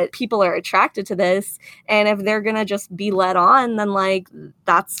help that people are attracted to this. And if they're going to just be led on, then like,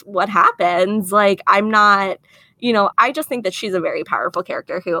 that's what happens. Like, I'm not, you know, I just think that she's a very powerful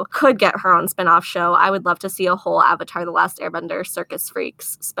character who could get her own spinoff show. I would love to see a whole Avatar: The Last Airbender Circus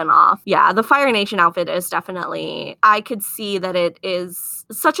Freaks spinoff. Yeah, the Fire Nation outfit is definitely, I could see that it is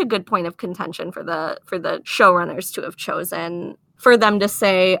such a good point of contention for the showrunners to have chosen. For them to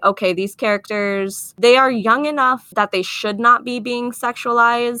say, okay, these characters, they are young enough that they should not be being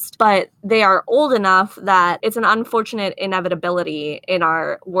sexualized, but they are old enough that it's an unfortunate inevitability in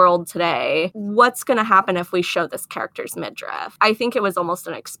our world today. What's going to happen if we show this character's midriff? I think it was almost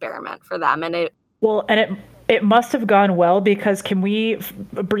an experiment for them. And it must have gone well, because can we,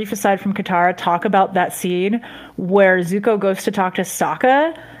 a brief aside from Katara, talk about that scene where Zuko goes to talk to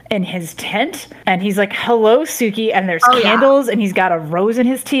Sokka in his tent, and he's like, hello, Suki, and there's candles, and he's got a rose in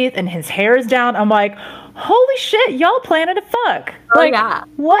his teeth, and his hair is down. I'm like, holy shit, y'all planning to fuck. Like, what?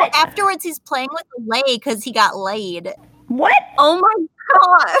 Well, afterwards, he's playing with Lay because he got laid. What? Oh my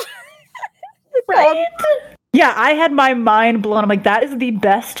god. Right? Yeah, I had my mind blown. I'm like, that is the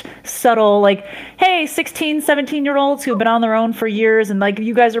best subtle, like, hey, 16, 17-year-olds who have been on their own for years, and like,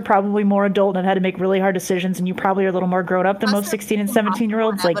 you guys are probably more adult and have had to make really hard decisions, and you probably are a little more grown up than most 16 and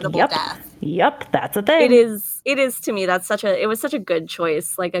 17-year-olds. Like, yep, that's a thing. It is to me, it was such a good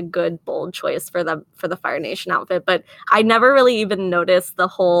choice, like a good, bold choice for the Fire Nation outfit. But I never really even noticed the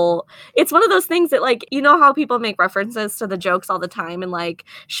whole, it's one of those things that, like, you know how people make references to the jokes all the time in like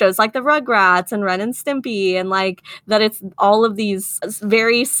shows like the Rugrats and Ren and Stimpy, and like that it's all of these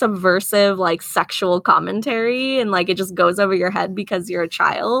very subversive, like sexual commentary, and like it just goes over your head because you're a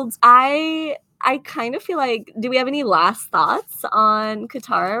child. I kind of feel like, do we have any last thoughts on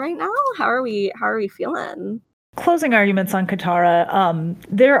Katara right now? How are we feeling? Closing arguments on Katara.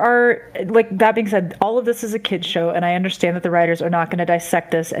 There are, like, that being said, all of this is a kid's show, and I understand that the writers are not going to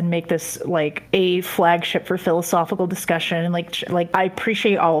dissect this and make this like a flagship for philosophical discussion. And like I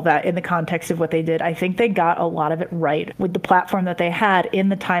appreciate all of that in the context of what they did. I think they got a lot of it right with the platform that they had in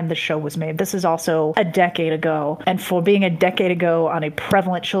the time the show was made. This is also a decade ago, and for being a decade ago on a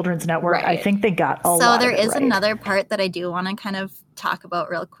prevalent children's network, Right. I think they got a lot. So there of it is right. another part that I do want to kind of talk about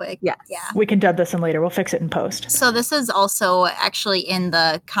real quick. Yes. Yeah. We can dub this in later. We'll fix it in post. So this is also actually in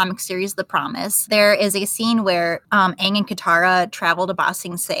the comic series The Promise. There is a scene where Aang and Katara travel to Ba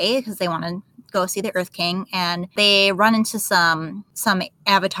Sing Se because they want to go see the Earth King, and they run into some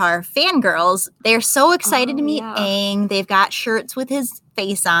Avatar fangirls. They're so excited to meet Aang. They've got shirts with his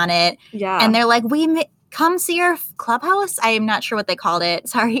face on it. Yeah. And they're like, come see our clubhouse. I am not sure what they called it.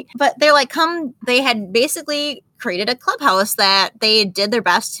 Sorry. But they're like, come. They had basically created a clubhouse that they did their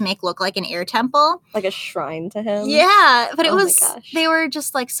best to make look like an air temple. Like a shrine to him. Yeah, but it Oh my was, gosh. they were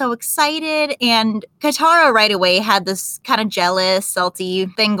just like so excited. And Katara right away had this kind of jealous, salty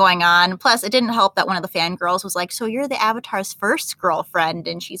thing going on. Plus, it didn't help that one of the fangirls was like, so you're the Avatar's first girlfriend.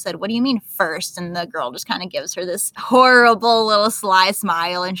 And she said, what do you mean first? And the girl just kind of gives her this horrible little sly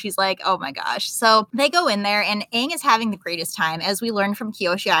smile. And she's like, oh my gosh. So they go in there, and Aang is having the greatest time. As we learned from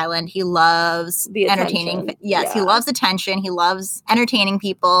Kyoshi Island, he loves The entertaining. attention. Yes, he Yeah. loves attention. He loves entertaining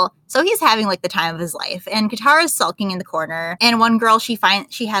people. So he's having like the time of his life. And Katara's sulking in the corner. And one girl, she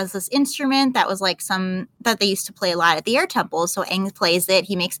has this instrument that was like that they used to play a lot at the air temple. So Aang plays it.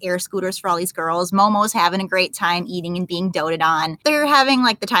 He makes air scooters for all these girls. Momo's having a great time eating and being doted on. They're having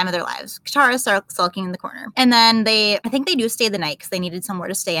like the time of their lives. Katara's sulking in the corner. And then I think they do stay the night because they needed somewhere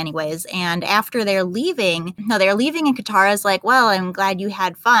to stay anyways. And after they're leaving and Katara's like, well, I'm glad you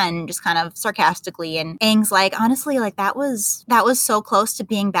had fun, just kind of sarcastically. And Aang's like, honestly, like that was so close to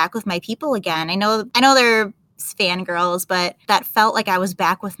being back with my people again. I know they're fangirls, but that felt like I was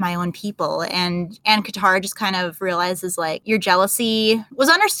back with my own people. And Katara just kind of realizes like your jealousy was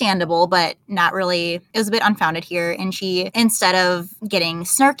understandable, but not really, it was a bit unfounded here. And she, instead of getting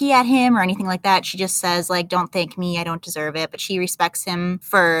snarky at him or anything like that, she just says like, don't thank me, I don't deserve it. But she respects him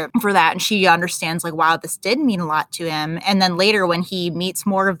for that. And she understands like, wow, this did mean a lot to him. And then later when he meets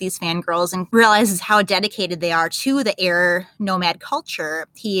more of these fangirls and realizes how dedicated they are to the air nomad culture,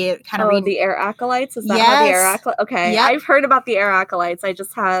 he kind of the air acolytes? Is that how the air acolytes? Okay. Yep. I've heard about the air acolytes. I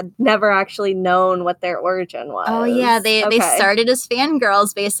just had never actually known what their origin was. Oh yeah, they started as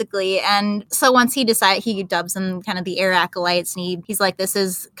fangirls basically. And so once he dubs them kind of the air acolytes, and he's like, this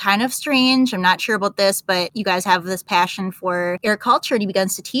is kind of strange. I'm not sure about this, but you guys have this passion for air culture, and he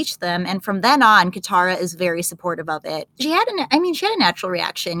begins to teach them. And from then on, Katara is very supportive of it. She had a natural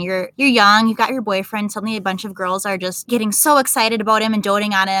reaction. You're young, you've got your boyfriend, suddenly a bunch of girls are just getting so excited about him and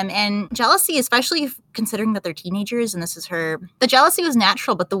doting on him, and jealousy, especially considering that they're teenagers and this is the jealousy was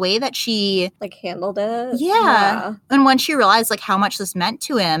natural, but the way that she like handled it. Yeah. And when she realized like how much this meant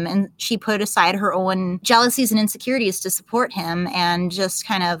to him, and she put aside her own jealousies and insecurities to support him, and just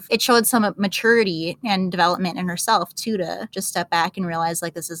kind of, it showed some maturity and development in herself too, to just step back and realize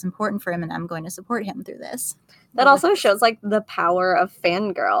like this is important for him and I'm going to support him through this. That also shows like the power of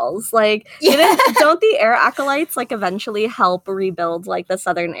fangirls. Like, Yeah. don't the air acolytes like eventually help rebuild like the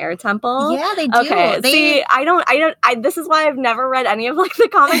Southern Air Temple? Yeah, they do. Okay. See, this is why I've never read any of like the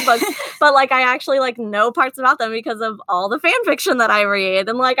comic books, but like I actually like know parts about them because of all the fan fiction that I read.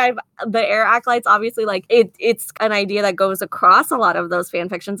 And like the air acolytes, obviously like it's an idea that goes across a lot of those fan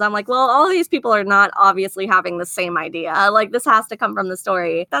fictions. I'm like, well, all these people are not obviously having the same idea. Like this has to come from the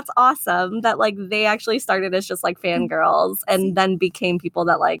story. That's awesome that like they actually started as just like fangirls and then became people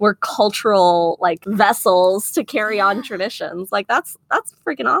that like were cultural like vessels to carry on traditions. Like that's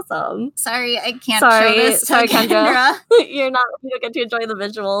freaking awesome. Sorry, I can't show this. Sorry, Kendra. You don't get to enjoy the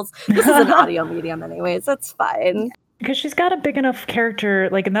visuals. This is an audio medium anyways. That's fine. Because she's got a big enough character,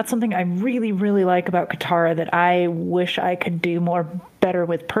 like, and that's something I really, really like about Katara that I wish I could do better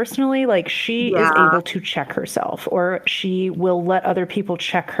with personally. Like, she is able to check herself, or she will let other people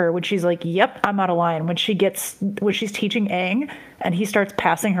check her when she's like, yep, I'm out of line. When she's teaching Aang and he starts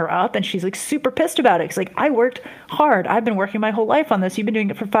passing her up and she's like super pissed about it. It's like, I worked hard. I've been working my whole life on this. You've been doing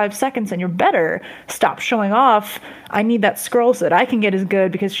it for 5 seconds and you're better. Stop showing off. I need that scroll so that I can get as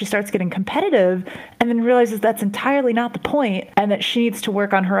good, because she starts getting competitive and then realizes that's entirely not the point, and that she needs to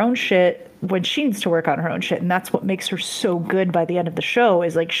work on her own shit when she needs to work on her own shit. And that's what makes her so good by the end of the show,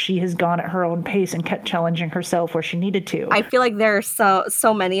 is like she has gone at her own pace and kept challenging herself where she needed to. I feel like there are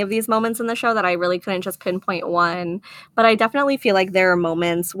so many of these moments in the show that I really couldn't just pinpoint one, but I definitely feel like there are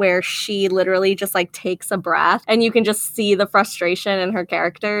moments where she literally just like takes a breath and you can just see the frustration in her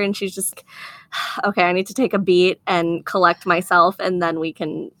character, and she's just okay, I need to take a beat and collect myself, and then we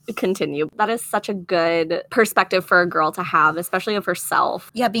can continue. That is such a good perspective for a girl to have, especially of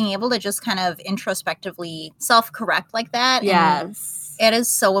herself. Yeah, being able to just kind of introspectively self-correct like that. Yes. It is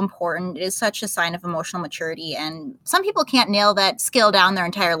so important. It is such a sign of emotional maturity. And some people can't nail that skill down their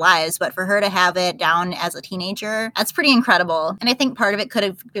entire lives, but for her to have it down as a teenager, that's pretty incredible. And I think part of it could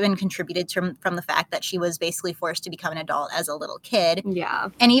have been contributed from the fact that she was basically forced to become an adult as a little kid. Yeah.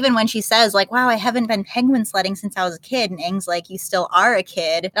 And even when she says, like, wow, I haven't been penguin sledding since I was a kid, and Aang's like, you still are a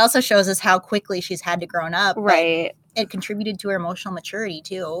kid, it also shows us how quickly she's had to grow up. Right. It contributed to her emotional maturity,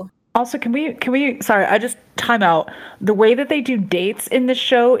 too. Also, can we, sorry, I just time out. The way that they do dates in this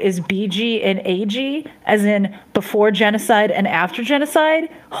show is BG and AG, as in before genocide and after genocide.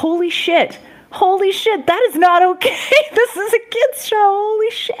 Holy shit, that is not okay. This is a kid's show.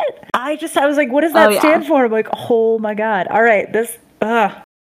 Holy shit. I was like, what does that stand for? I'm like, oh my God. All right,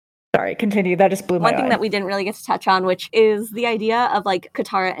 sorry, continue. That just blew my mind. One thing that we didn't really get to touch on, which is the idea of like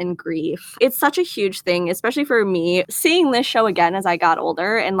Katara and grief. It's such a huge thing, especially for me, seeing this show again as I got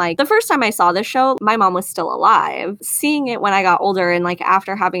older. And like the first time I saw this show, my mom was still alive. Seeing it when I got older and like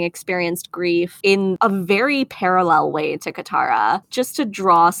after having experienced grief in a very parallel way to Katara, just to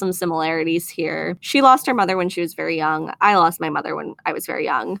draw some similarities here. She lost her mother when she was very young. I lost my mother when I was very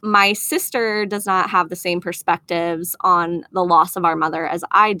young. My sister does not have the same perspectives on the loss of our mother as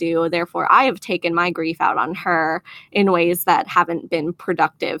I do. Therefore, I have taken my grief out on her in ways that haven't been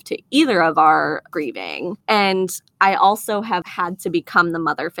productive to either of our grieving. And I also have had to become the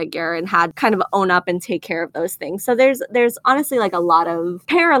mother figure and had kind of own up and take care of those things. So there's honestly like a lot of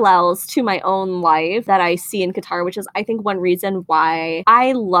parallels to my own life that I see in Katara, which is I think one reason why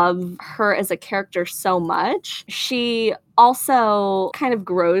I love her as a character so much. She also kind of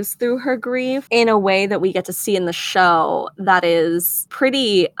grows through her grief in a way that we get to see in the show that is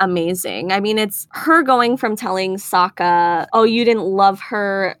pretty amazing. I mean, it's her going from telling Sokka, oh, you didn't love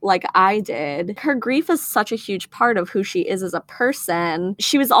her like I did. Her grief is such a huge part of who she is as a person.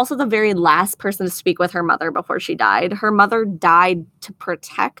 She was also the very last person to speak with her mother before she died. Her mother died to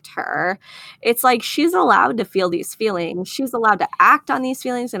protect her. It's like she's allowed to feel these feelings. She's allowed to act on these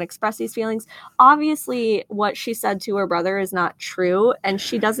feelings and express these feelings. Obviously, what she said to her brother is not true, and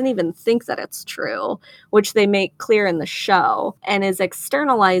she doesn't even think that it's true, which they make clear in the show, and is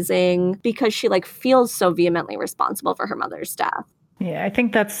externalizing because she like feels so vehemently responsible for her mother's death. Yeah, I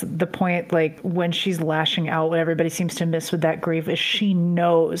think that's the point, like, when she's lashing out, what everybody seems to miss with that grief is she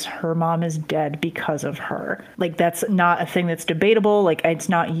knows her mom is dead because of her. Like, that's not a thing that's debatable. Like, it's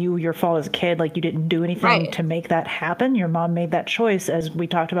not your fault as a kid. Like, you didn't do anything to make that happen. Your mom made that choice. As we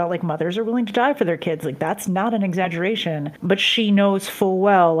talked about, like, mothers are willing to die for their kids. Like, that's not an exaggeration. But she knows full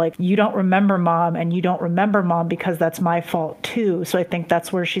well, like, you don't remember mom, and you don't remember mom because that's my fault, too. So I think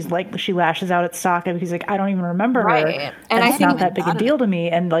that's where she's like, she lashes out at Sokka because, like, I don't even remember her. And it's not that big a deal to me,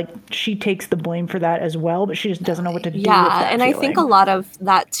 and like she takes the blame for that as well, but she just doesn't know what to do with that and feeling. I think a lot of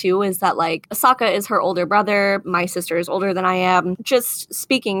that too is that like Sokka is her older brother, my sister is older than I am. Just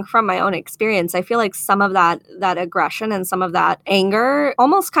speaking from my own experience, I feel like some of that aggression and some of that anger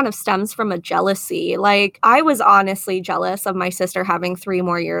almost kind of stems from a jealousy. Like I was honestly jealous of my sister having 3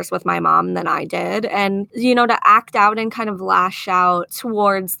 more years with my mom than I did, and you know, to act out and kind of lash out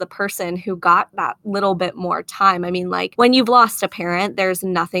towards the person who got that little bit more time. I mean, like when you've lost a parent, there's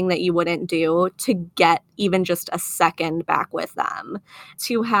nothing that you wouldn't do to get even just a second back with them.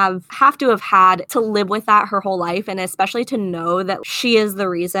 To have to have had to live with that her whole life, and especially to know that she is the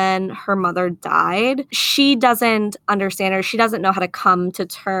reason her mother died, she doesn't understand, or she doesn't know how to come to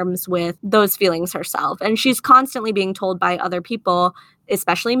terms with those feelings herself. And she's constantly being told by other people,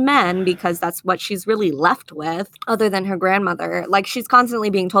 especially men, because that's what she's really left with other than her grandmother. Like she's constantly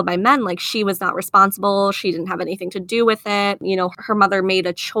being told by men, like she was not responsible. She didn't have anything to do with it. You know, her mother made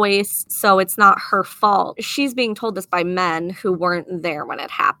a choice, so it's not her fault. She's being told this by men who weren't there when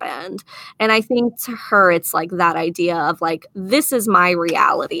it happened. And I think to her, it's like that idea of like, this is my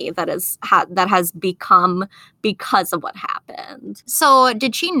reality that has become because of what happened. So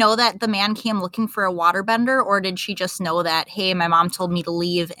did she know that the man came looking for a waterbender, or did she just know that, hey, my mom told me to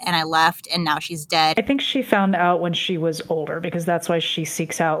leave and I left and now she's dead? I think she found out when she was older, because that's why she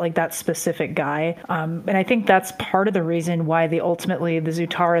seeks out like that specific guy. And I think that's part of the reason why the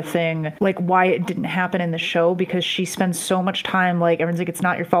Zutara thing, like why it didn't happen in the show, because she spends so much time like, everyone's like, it's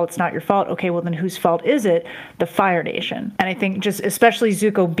not your fault, it's not your fault. Okay, well then whose fault is it? The Fire Nation. And I think just especially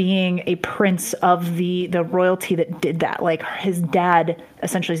Zuko being a prince of the royalty that did that, like his dad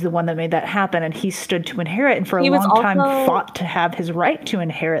essentially is the one that made that happen, and he stood to inherit and for a long time fought to have his right to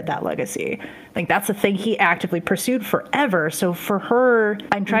inherit that legacy. Like, that's the thing he actively pursued forever. So for her,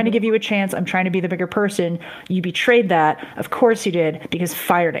 I'm trying to give you a chance. I'm trying to be the bigger person. You betrayed that. Of course you did, because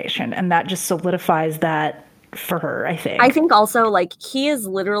Fire Nation. And that just solidifies that for her, I think. I think also, like, he is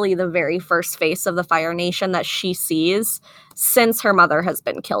literally the very first face of the Fire Nation that she sees since her mother has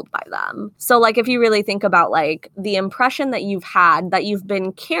been killed by them. So, like, if you really think about, like, the impression that you've had, that you've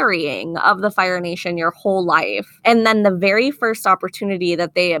been carrying of the Fire Nation your whole life, and then the very first opportunity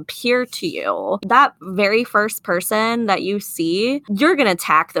that they appear to you, that very first person that you see, you're going to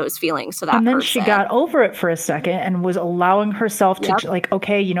tack those feelings to that person. And then she got over it for a second and was allowing herself to, like,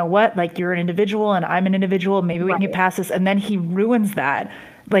 okay, you know what? Like, you're an individual and I'm an individual. Maybe we can get past this. And then he ruins that.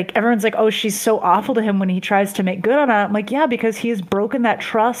 Like, everyone's like, oh, she's so awful to him when he tries to make good on it. I'm like, yeah, because he has broken that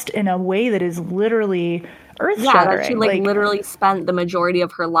trust in a way that is literally earth-shattering. Yeah, that she like literally spent the majority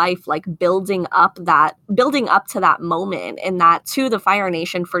of her life like building up to that moment, and that to the Fire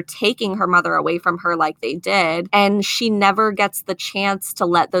Nation for taking her mother away from her like they did, and she never gets the chance to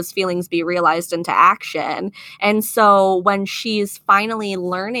let those feelings be realized into action. And so when she's finally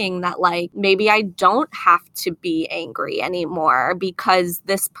learning that, like, maybe I don't have to be angry anymore because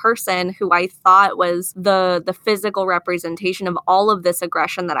this person who I thought was the physical representation of all of this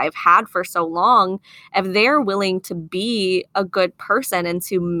aggression that I've had for so long, if they're willing to be a good person and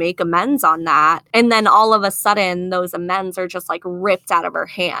to make amends on that, and then all of a sudden those amends are just like ripped out of her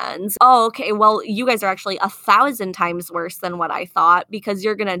hands. Oh, okay, well, you guys are actually 1,000 times worse than what I thought because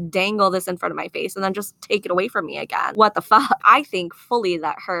you're gonna dangle this in front of my face and then just take it away from me again. What the fuck? I think fully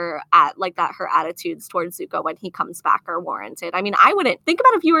that her attitudes towards Zuko when he comes back are warranted. I mean, I wouldn't think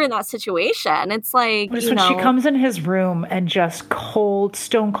about if you were in that situation. It's like, just when she comes in his room and just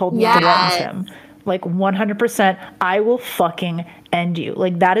stone cold threatens him. Like, 100%, I will fucking end you.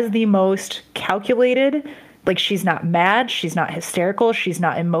 Like, that is the most calculated. Like, she's not mad. She's not hysterical. She's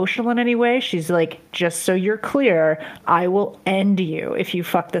not emotional in any way. She's like, just so you're clear, I will end you if you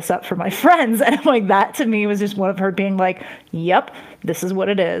fuck this up for my friends. And I'm like, that to me was just one of her being like, yep, this is what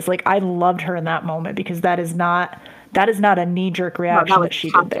it is. Like, I loved her in that moment because that is not a knee-jerk reaction that she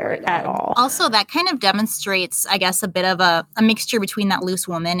did there at all. Also, that kind of demonstrates, I guess, a bit of a mixture between that loose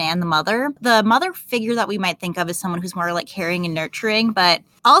woman and the mother. The mother figure that we might think of as someone who's more like caring and nurturing, but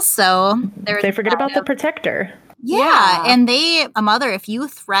also they forget about the protector. Yeah, and a mother, if you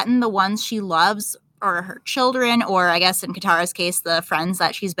threaten the ones she loves or her children, or I guess in Katara's case, the friends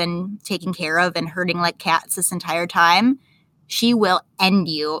that she's been taking care of and hurting like cats this entire time, she will end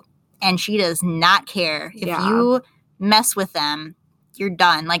you. And she does not care. If you mess with them, you're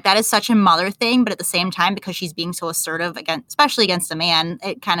done. Like, that is such a mother thing, but at the same time, because she's being so assertive, especially against a man,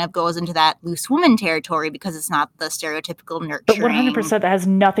 it kind of goes into that loose woman territory because it's not the stereotypical nurturing. But 100% that has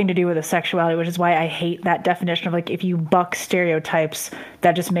nothing to do with the sexuality, which is why I hate that definition of, like, if you buck stereotypes,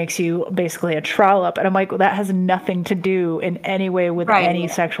 that just makes you basically a trollop. And I'm like, well, that has nothing to do in any way with any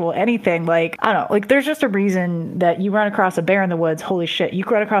sexual anything. Like, I don't know. Like, there's just a reason that you run across a bear in the woods. Holy shit. You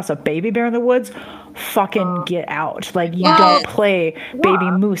run across a baby bear in the woods, fucking get out. Like, you don't play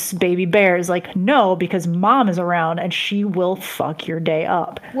baby moose, baby bears. Like, no, because mom is around and she will fuck your day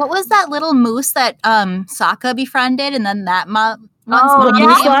up. What was that little moose that Sokka befriended, and then that mom?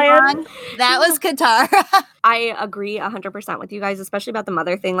 Moose lion? That was Katara. I agree 100% with you guys, especially about the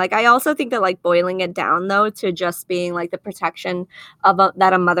mother thing. Like, I also think that, like, boiling it down, though, to just being, like, the protection of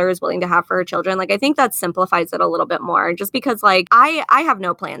that a mother is willing to have for her children, like, I think that simplifies it a little bit more, just because, like, I have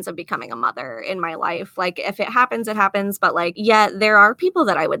no plans of becoming a mother in my life. Like, if it happens, it happens, but, like, yeah, there are people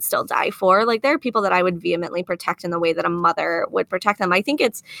that I would still die for. Like, there are people that I would vehemently protect in the way that a mother would protect them. I think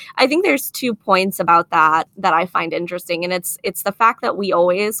there's 2 points about that I find interesting, and it's the fact that we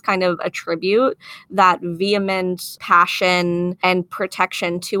always kind of attribute that vehement passion and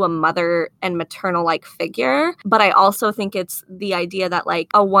protection to a mother and maternal like figure. But I also think it's the idea that, like,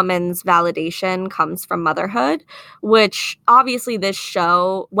 a woman's validation comes from motherhood, which obviously this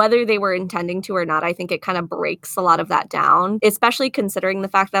show, whether they were intending to or not, I think it kind of breaks a lot of that down, especially considering the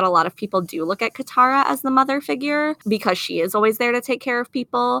fact that a lot of people do look at Katara as the mother figure because she is always there to take care of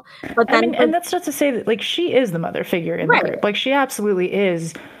people. But then, and that's not to say that, like, she is the mother figure in the group. Like, she absolutely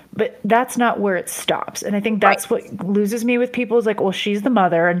is. But that's not where it stops. And I think that's what loses me with people is like, well, she's the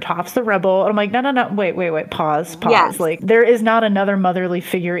mother and Toph's the rebel. And I'm like, no, wait, pause. Yes. Like, there is not another motherly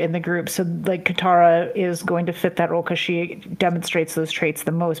figure in the group. So, like, Katara is going to fit that role because she demonstrates those traits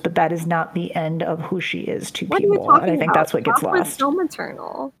the most. But that is not the end of who she is to what people. Are you talking and I think about? that's what gets Toph lost. Was so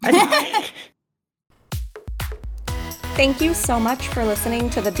maternal. Thank you so much for listening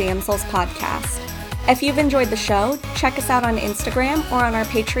to the Damsels podcast. If you've enjoyed the show, check us out on Instagram or on our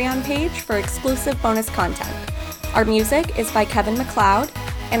Patreon page for exclusive bonus content. Our music is by Kevin MacLeod,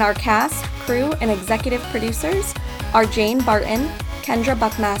 and our cast, crew, and executive producers are Jane Barton, Kendra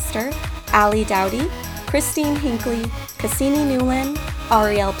Buckmaster, Allie Dowdy, Christine Hinckley, Cassini Newlin,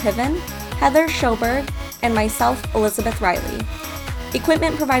 Ariel Piven, Heather Schoberg, and myself, Elizabeth Riley.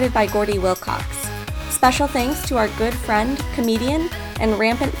 Equipment provided by Gordy Wilcox. Special thanks to our good friend, comedian, and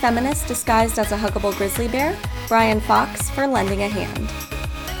rampant feminist disguised as a huggable grizzly bear, Brian Fox, for lending a hand.